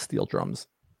me steel drums.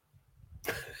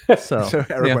 So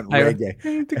Eric went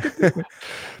reggae.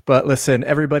 But listen,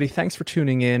 everybody, thanks for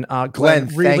tuning in. Glenn,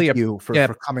 thank you for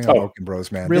coming on Broken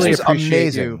Bros, man. Really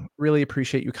appreciate you. Really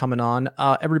appreciate you coming on.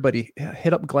 Everybody,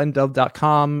 hit up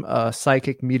glendove.com,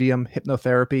 psychic, medium,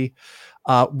 hypnotherapy.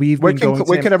 Where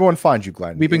can everyone find you,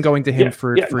 Glenn? We've been going to him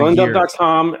for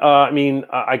glendove.com. I mean,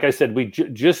 like I said, we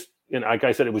just, like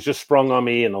I said, it was just sprung on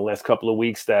me in the last couple of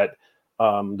weeks that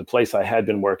the place I had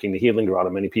been working, the Healing Grotto,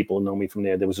 many people know me from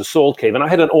there. There was a soul cave, and I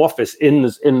had an office in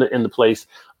the place.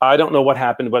 I don't know what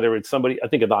happened, whether it's somebody. I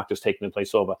think a doctor's taking the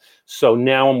place over. So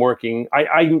now I'm working.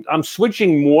 I'm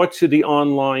switching more to the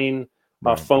online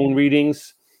phone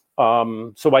readings.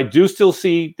 So I do still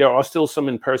see there are still some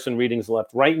in-person readings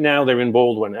left. Right now, they're in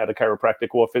Baldwin at a chiropractic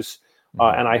office,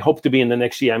 and I hope to be in the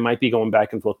next year. I might be going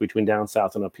back and forth between down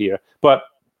south and up here, but.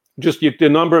 Just the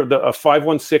number, the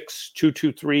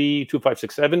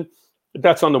 516-223-2567.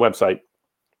 That's on the website.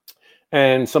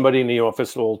 And somebody in the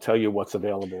office will tell you what's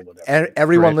available. And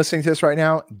everyone listening to this right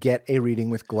now, get a reading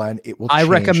with Glenn. It will change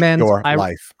your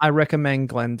life. I recommend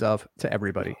Glenn Dove to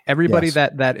everybody. Everybody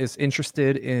that is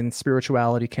interested in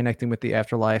spirituality, connecting with the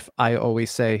afterlife. I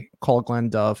always say, call Glenn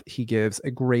Dove. He gives a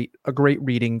great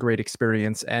reading, great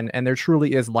experience. And there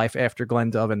truly is life after Glenn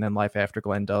Dove and then life after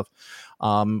Glenn Dove.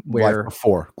 Where life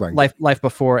before Glenn. Life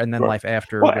before and then life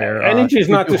after. Well, where energy is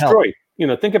not destroyed.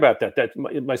 Think about that. That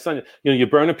my son, you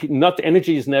burn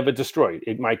energy is never destroyed.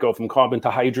 It might go from carbon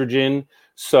to hydrogen.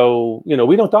 So,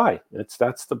 we don't die.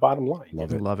 That's the bottom line.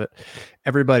 Love it.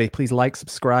 Everybody, please like,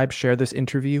 subscribe, share this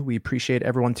interview. We appreciate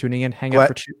everyone tuning in. Hang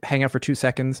out for 2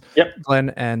 seconds. Yep. Glenn,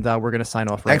 and we're going to sign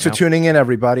off Thanks for tuning in,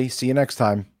 everybody. See you next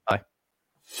time.